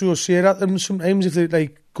also say that to them sometimes if they're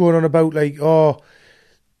like going on about like, oh,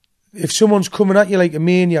 if someone's coming at you like a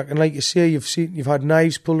maniac and like you say you've had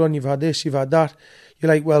knives pulled on, you've had this, you've had that,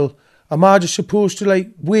 you're like, well, am I just supposed to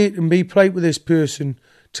like wait and be polite with this person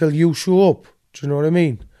till you show up? Do you know what I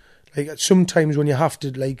mean? Like sometimes when you have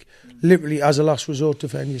to like literally as a last resort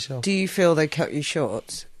defend yourself. Do you feel they cut you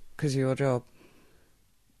short because of your job?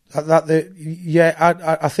 I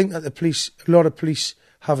think that a lot of police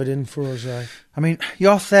have it in for us. I mean,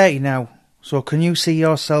 you're 30 now, so can you see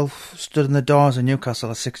yourself stood in the doors in Newcastle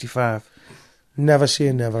at 65? Never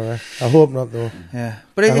say never. I hope not, though. Yeah,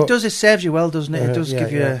 but it saves you well, doesn't it? It does give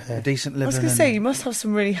you a decent living. I was going to say, you must have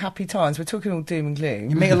some really happy times. We're talking all doom and gloom.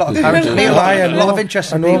 You meet a lot of characters, a lot of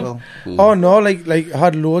interesting people. Oh no, like I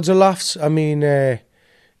had loads of laughs. I mean, it's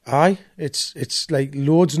like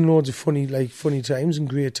loads and loads of funny times and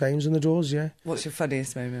great times in the doors. Yeah. What's your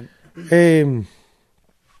funniest moment? I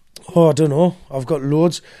don't know. I've got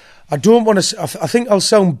loads. I don't want to. I think I'll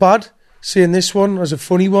sound bad saying this one as a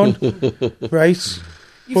funny one, right?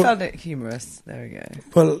 You found it humorous. There we go.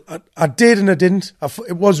 Well, I did and I didn't.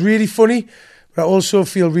 It was really funny, but I also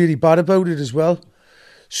feel really bad about it as well.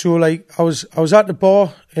 So, like, I was at the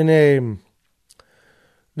bar and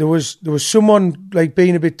there was someone like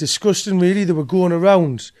being a bit disgusting. Really, they were going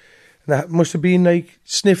around, and that must have been like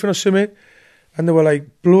sniffing or something, and they were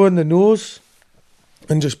like blowing the nose,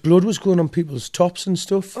 and just blood was going on people's tops and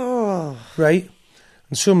stuff. Oh, right.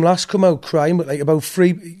 and some lass come out crying, but like about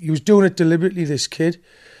 3, he was doing it deliberately, this kid.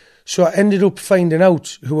 So I ended up finding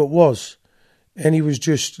out who it was, and he was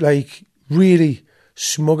just like really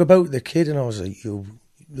smug about the kid, and I was like, you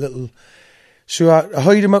little... So I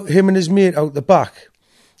hired him and his mate out the back,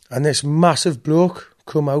 and this massive bloke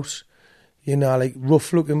come out, you know, like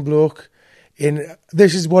rough-looking bloke. And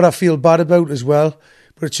this is what I feel bad about as well,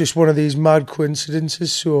 but it's just one of these mad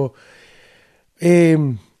coincidences. So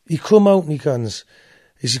he come out and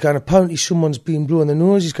he's gone, apparently someone's been blowing the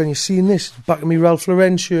nose. He's gone, you seen this? Back of me Ralph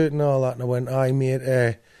Lauren shirt and all that. And I went, aye,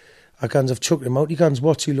 mate. I've chucked him out. He goes,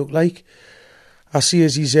 what's he look like? I see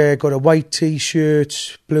as he's got a white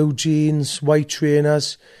T-shirt, blue jeans, white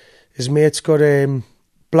trainers. His mate's got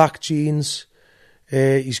black jeans.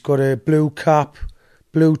 He's got a blue cap,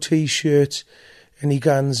 blue T-shirt. And he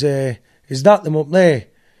goes, is that them up there?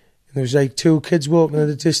 And there was like 2 kids walking in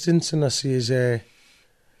the distance, and I see his... Aye,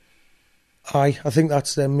 I think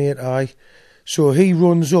that's them, mate, aye. So he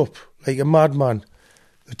runs up like a madman.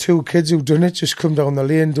 The 2 kids who've done it just come down the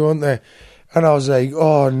lane, don't they? And I was like,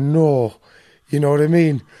 oh no, you know what I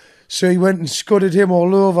mean? So he went and scudded him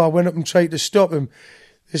all over. I went up and tried to stop him.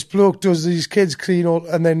 This bloke does these kids clean all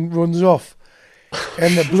and then runs off.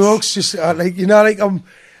 And the bloke's just like, you know, like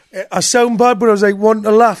I sound bad, but I was like wanting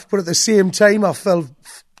to laugh, but at the same time I felt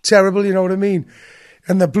terrible, you know what I mean?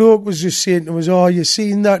 And the bloke was just saying to us, oh, you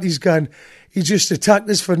seen that? He's gone, he just attacked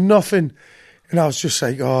us for nothing. And I was just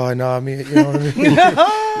like, oh, no, mate, you know what I mean?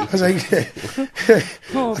 I was like,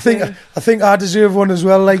 I think I deserve one as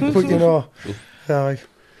well, like, but, you know.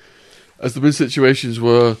 Has there been situations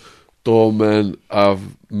where doormen have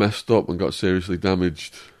messed up and got seriously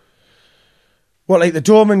damaged? What, like the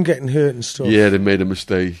doorman getting hurt and stuff? Yeah, they made a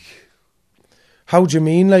mistake. How do you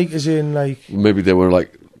mean? Like, as in, like... Maybe they were,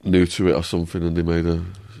 like, new to it or something and they made a...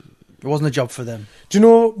 It wasn't a job for them. Do you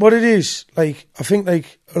know what it is? Like, I think,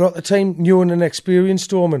 like, a lot of the time, new and an experienced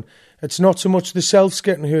doorman, it's not so much the selves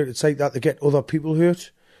getting hurt, it's like that they get other people hurt.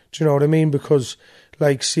 Do you know what I mean? Because,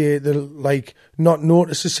 like, say, they'll, like, not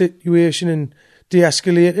notice a situation and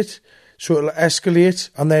de-escalate it, so it'll escalate,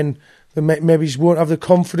 and then they maybe won't have the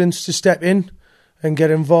confidence to step in and get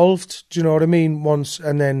involved. Do you know what I mean? Once,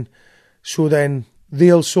 and then, so then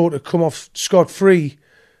they'll sort of come off scot-free,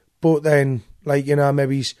 but then, like, you know,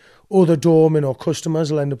 maybe other doormen or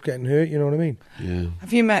customers will end up getting hurt, you know what I mean? Yeah.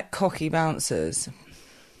 Have you met cocky bouncers?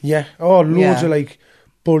 Yeah. Oh, loads of, like,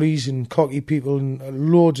 bullies and cocky people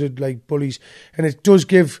and loads of, like, bullies. And it does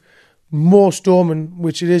give most doormen,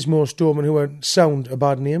 which it is most doormen who are sound, a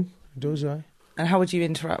bad name. It does, aye. And how would you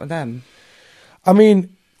interact with them? I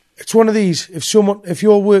mean, it's one of these. If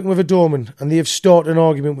you're working with a doorman and they have started an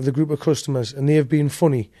argument with a group of customers and they have been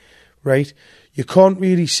funny, right, you can't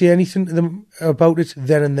really say anything to them about it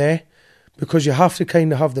then and there because you have to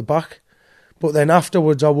kind of have the back. But then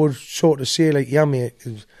afterwards I would sort of say, like, yeah, mate,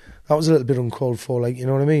 that was a little bit uncalled for, like, you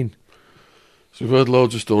know what I mean? So we've heard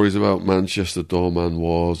loads of stories about Manchester doorman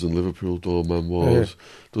wars and Liverpool doorman wars. Yeah.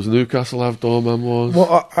 Does Newcastle have doorman wars?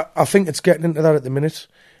 Well, I think it's getting into that at the minute.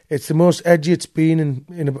 It's the most edgy it's been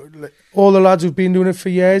in about, like, all the lads who've been doing it for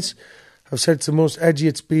years have said it's the most edgy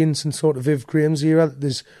it's been since sort of Viv Graham's era.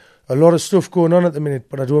 There's a lot of stuff going on at the minute,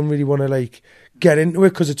 but I don't really want to, like, get into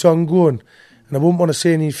it because it's ongoing. And I wouldn't want to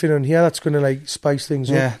say anything on here that's going to, like, spice things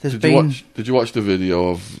up. Did you watch the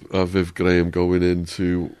video of Viv Graham going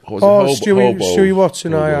into... Stewie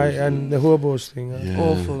Watson, and the hobos thing. Yeah,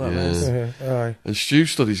 awful, that was. Aye. And Stu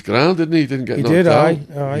stood his ground, didn't he? He didn't get knocked out. He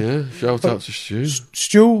did, aye. Yeah, shout out to Stu.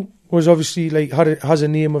 Stu was obviously, like, has a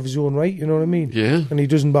name of his own right, you know what I mean? Yeah. And he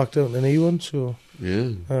doesn't back down to anyone, so...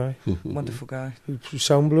 Yeah. Aye. Wonderful guy.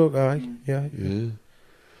 Sound bloke, aye. Yeah.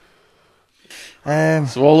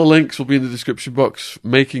 So all the links will be in the description box.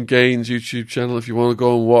 Making Gains YouTube channel if you want to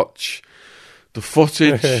go and watch the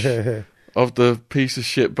footage of the piece of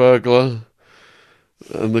shit burglar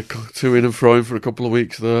and the to-ing and froing for a couple of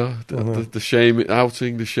weeks there. The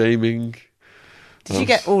shaming. Did you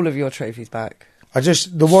get all of your trophies back?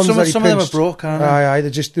 The ones that he some of them were broke, aren't they? Aye,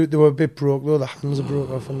 they were a bit broke though. The hands are broke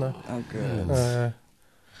off and that. Oh, good.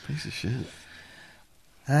 Piece of shit.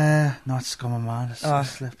 No, it's gone my mind. It's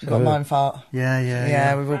slipped. Got mine fart.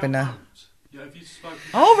 Yeah, we've all been there. Yeah, have you spoken?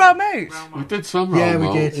 Oh, round moot. We did some Yeah, round we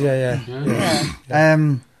moot. did.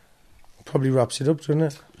 Yeah. Probably wraps it up, doesn't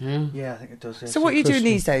it? Yeah, I think it does. Yeah. So what are you doing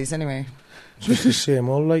these days, anyway? Just the same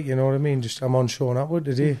old, like, you know what I mean? Just I'm on Sean Atwood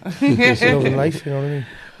today. Just loving life, you know what I mean?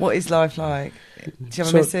 What is life like? Do you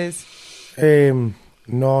have a missus?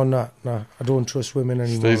 No, I don't trust women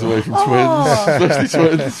anymore. Stays away from twins,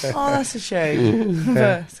 especially twins. Oh, that's a shame.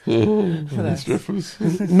 For this. Strippers.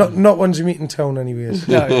 Not ones you meet in town, anyways.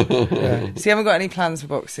 No. So you haven't got any plans for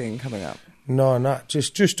boxing coming up? No, not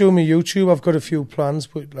just do my YouTube. I've got a few plans,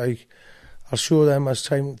 but like I'll show them as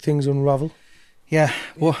things unravel. Yeah,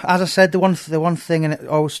 well, as I said, the one thing, and it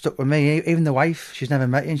always stuck with me. Even the wife, she's never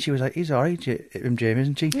met him, and she was like, "He's all right, Jamie,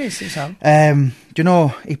 isn't she?" Yes, he's on. Do you know,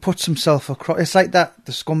 he puts himself across. It's like the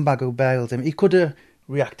scumbag who bailed him. He could have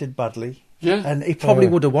reacted badly, Yeah. and he probably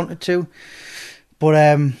would have wanted to,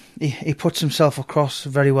 but he puts himself across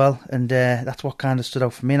very well, and that's what kind of stood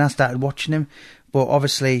out for me. And I started watching him. But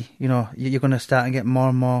obviously, you know, you're going to start and get more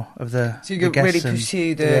and more of the So you can really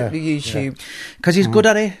pursue the YouTube. Because he's good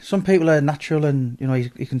at it. Some people are natural and, you know,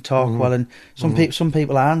 he can talk well, and some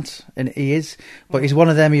people aren't, and he is. But he's one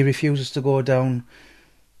of them, he refuses to go down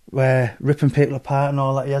where ripping people apart and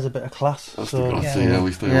all that. He has a bit of class. That's so, the class, yeah,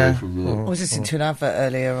 we stay away from that. I was listening to an advert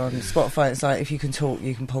earlier on Spotify. It's like, if you can talk,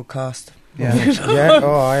 you can podcast. Yeah. Yeah,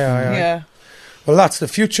 oh, aye. Yeah. Well, that's the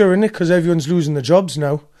future, isn't it? Because everyone's losing their jobs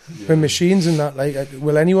now with machines and that. Like,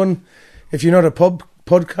 will anyone, if you're not a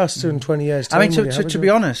podcaster in 20 years' time, I mean, to be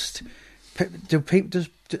honest,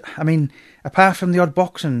 apart from the odd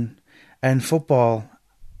boxing and football,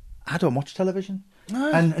 I don't watch television.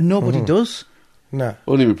 No. And nobody does. Nah.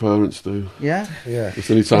 Only my parents do. Yeah. Yeah. It's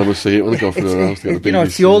the only time I see it when I go through their house to get the BBC. You know,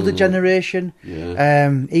 it's the older generation.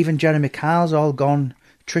 Yeah. Even Jeremy Carl's all gone.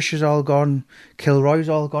 Trisha's all gone. Kilroy's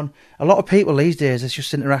all gone. A lot of people these days, it's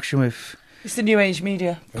just interaction with... It's the new age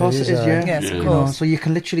media. Of course it is, yeah. Yes, Yeah. of You know, course. so you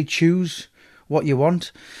can literally choose what you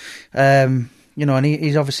want. You know, and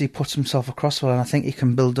he's obviously puts himself across well, and I think he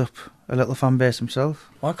can build up a little fan base himself.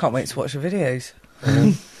 Well, I can't wait to watch the videos.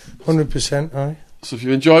 100%, aye. So if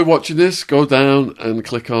you enjoy watching this, go down and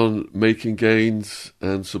click on Making Gains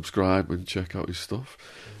and subscribe and check out his stuff.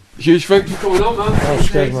 Huge thanks for coming on, man. Oh,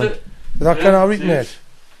 scared, man. Is that kind of alright, mate?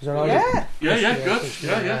 Is that alright? Yeah. Yeah, good.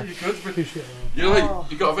 Yeah, you're good. Appreciate it.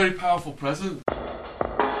 You got a very powerful presence.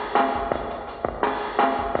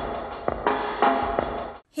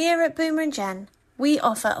 Here at Boomer and Jen, we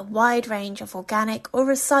offer a wide range of organic or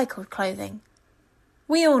recycled clothing.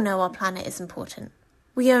 We all know our planet is important.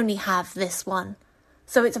 We only have this one,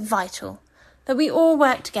 so it's vital that we all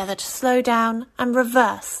work together to slow down and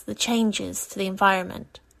reverse the changes to the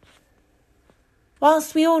environment.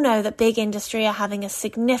 Whilst we all know that big industry are having a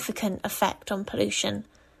significant effect on pollution,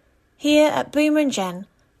 here at Boomer and Jen,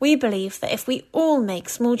 we believe that if we all make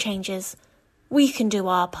small changes, we can do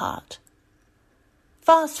our part.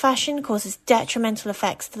 Fast fashion causes detrimental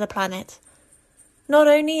effects to the planet. Not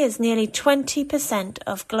only is nearly 20%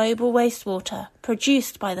 of global wastewater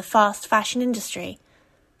produced by the fast fashion industry,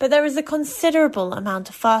 but there is a considerable amount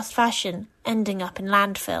of fast fashion ending up in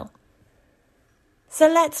landfill. So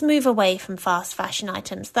let's move away from fast fashion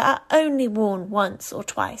items that are only worn once or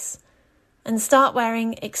twice, and start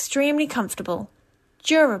wearing extremely comfortable,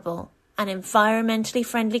 durable, and environmentally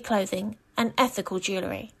friendly clothing and ethical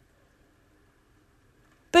jewellery.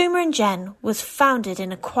 Boomer and Jen was founded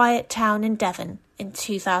in a quiet town in Devon in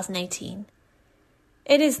 2018.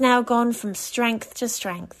 It has now gone from strength to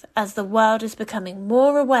strength as the world is becoming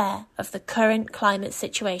more aware of the current climate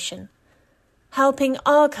situation, helping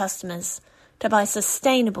our customers to buy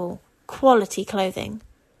sustainable, quality clothing.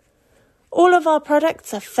 All of our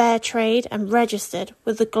products are fair trade and registered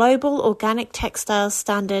with the Global Organic Textiles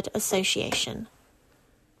Standard Association.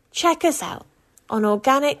 Check us out on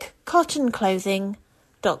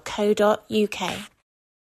organiccottonclothing.co.uk.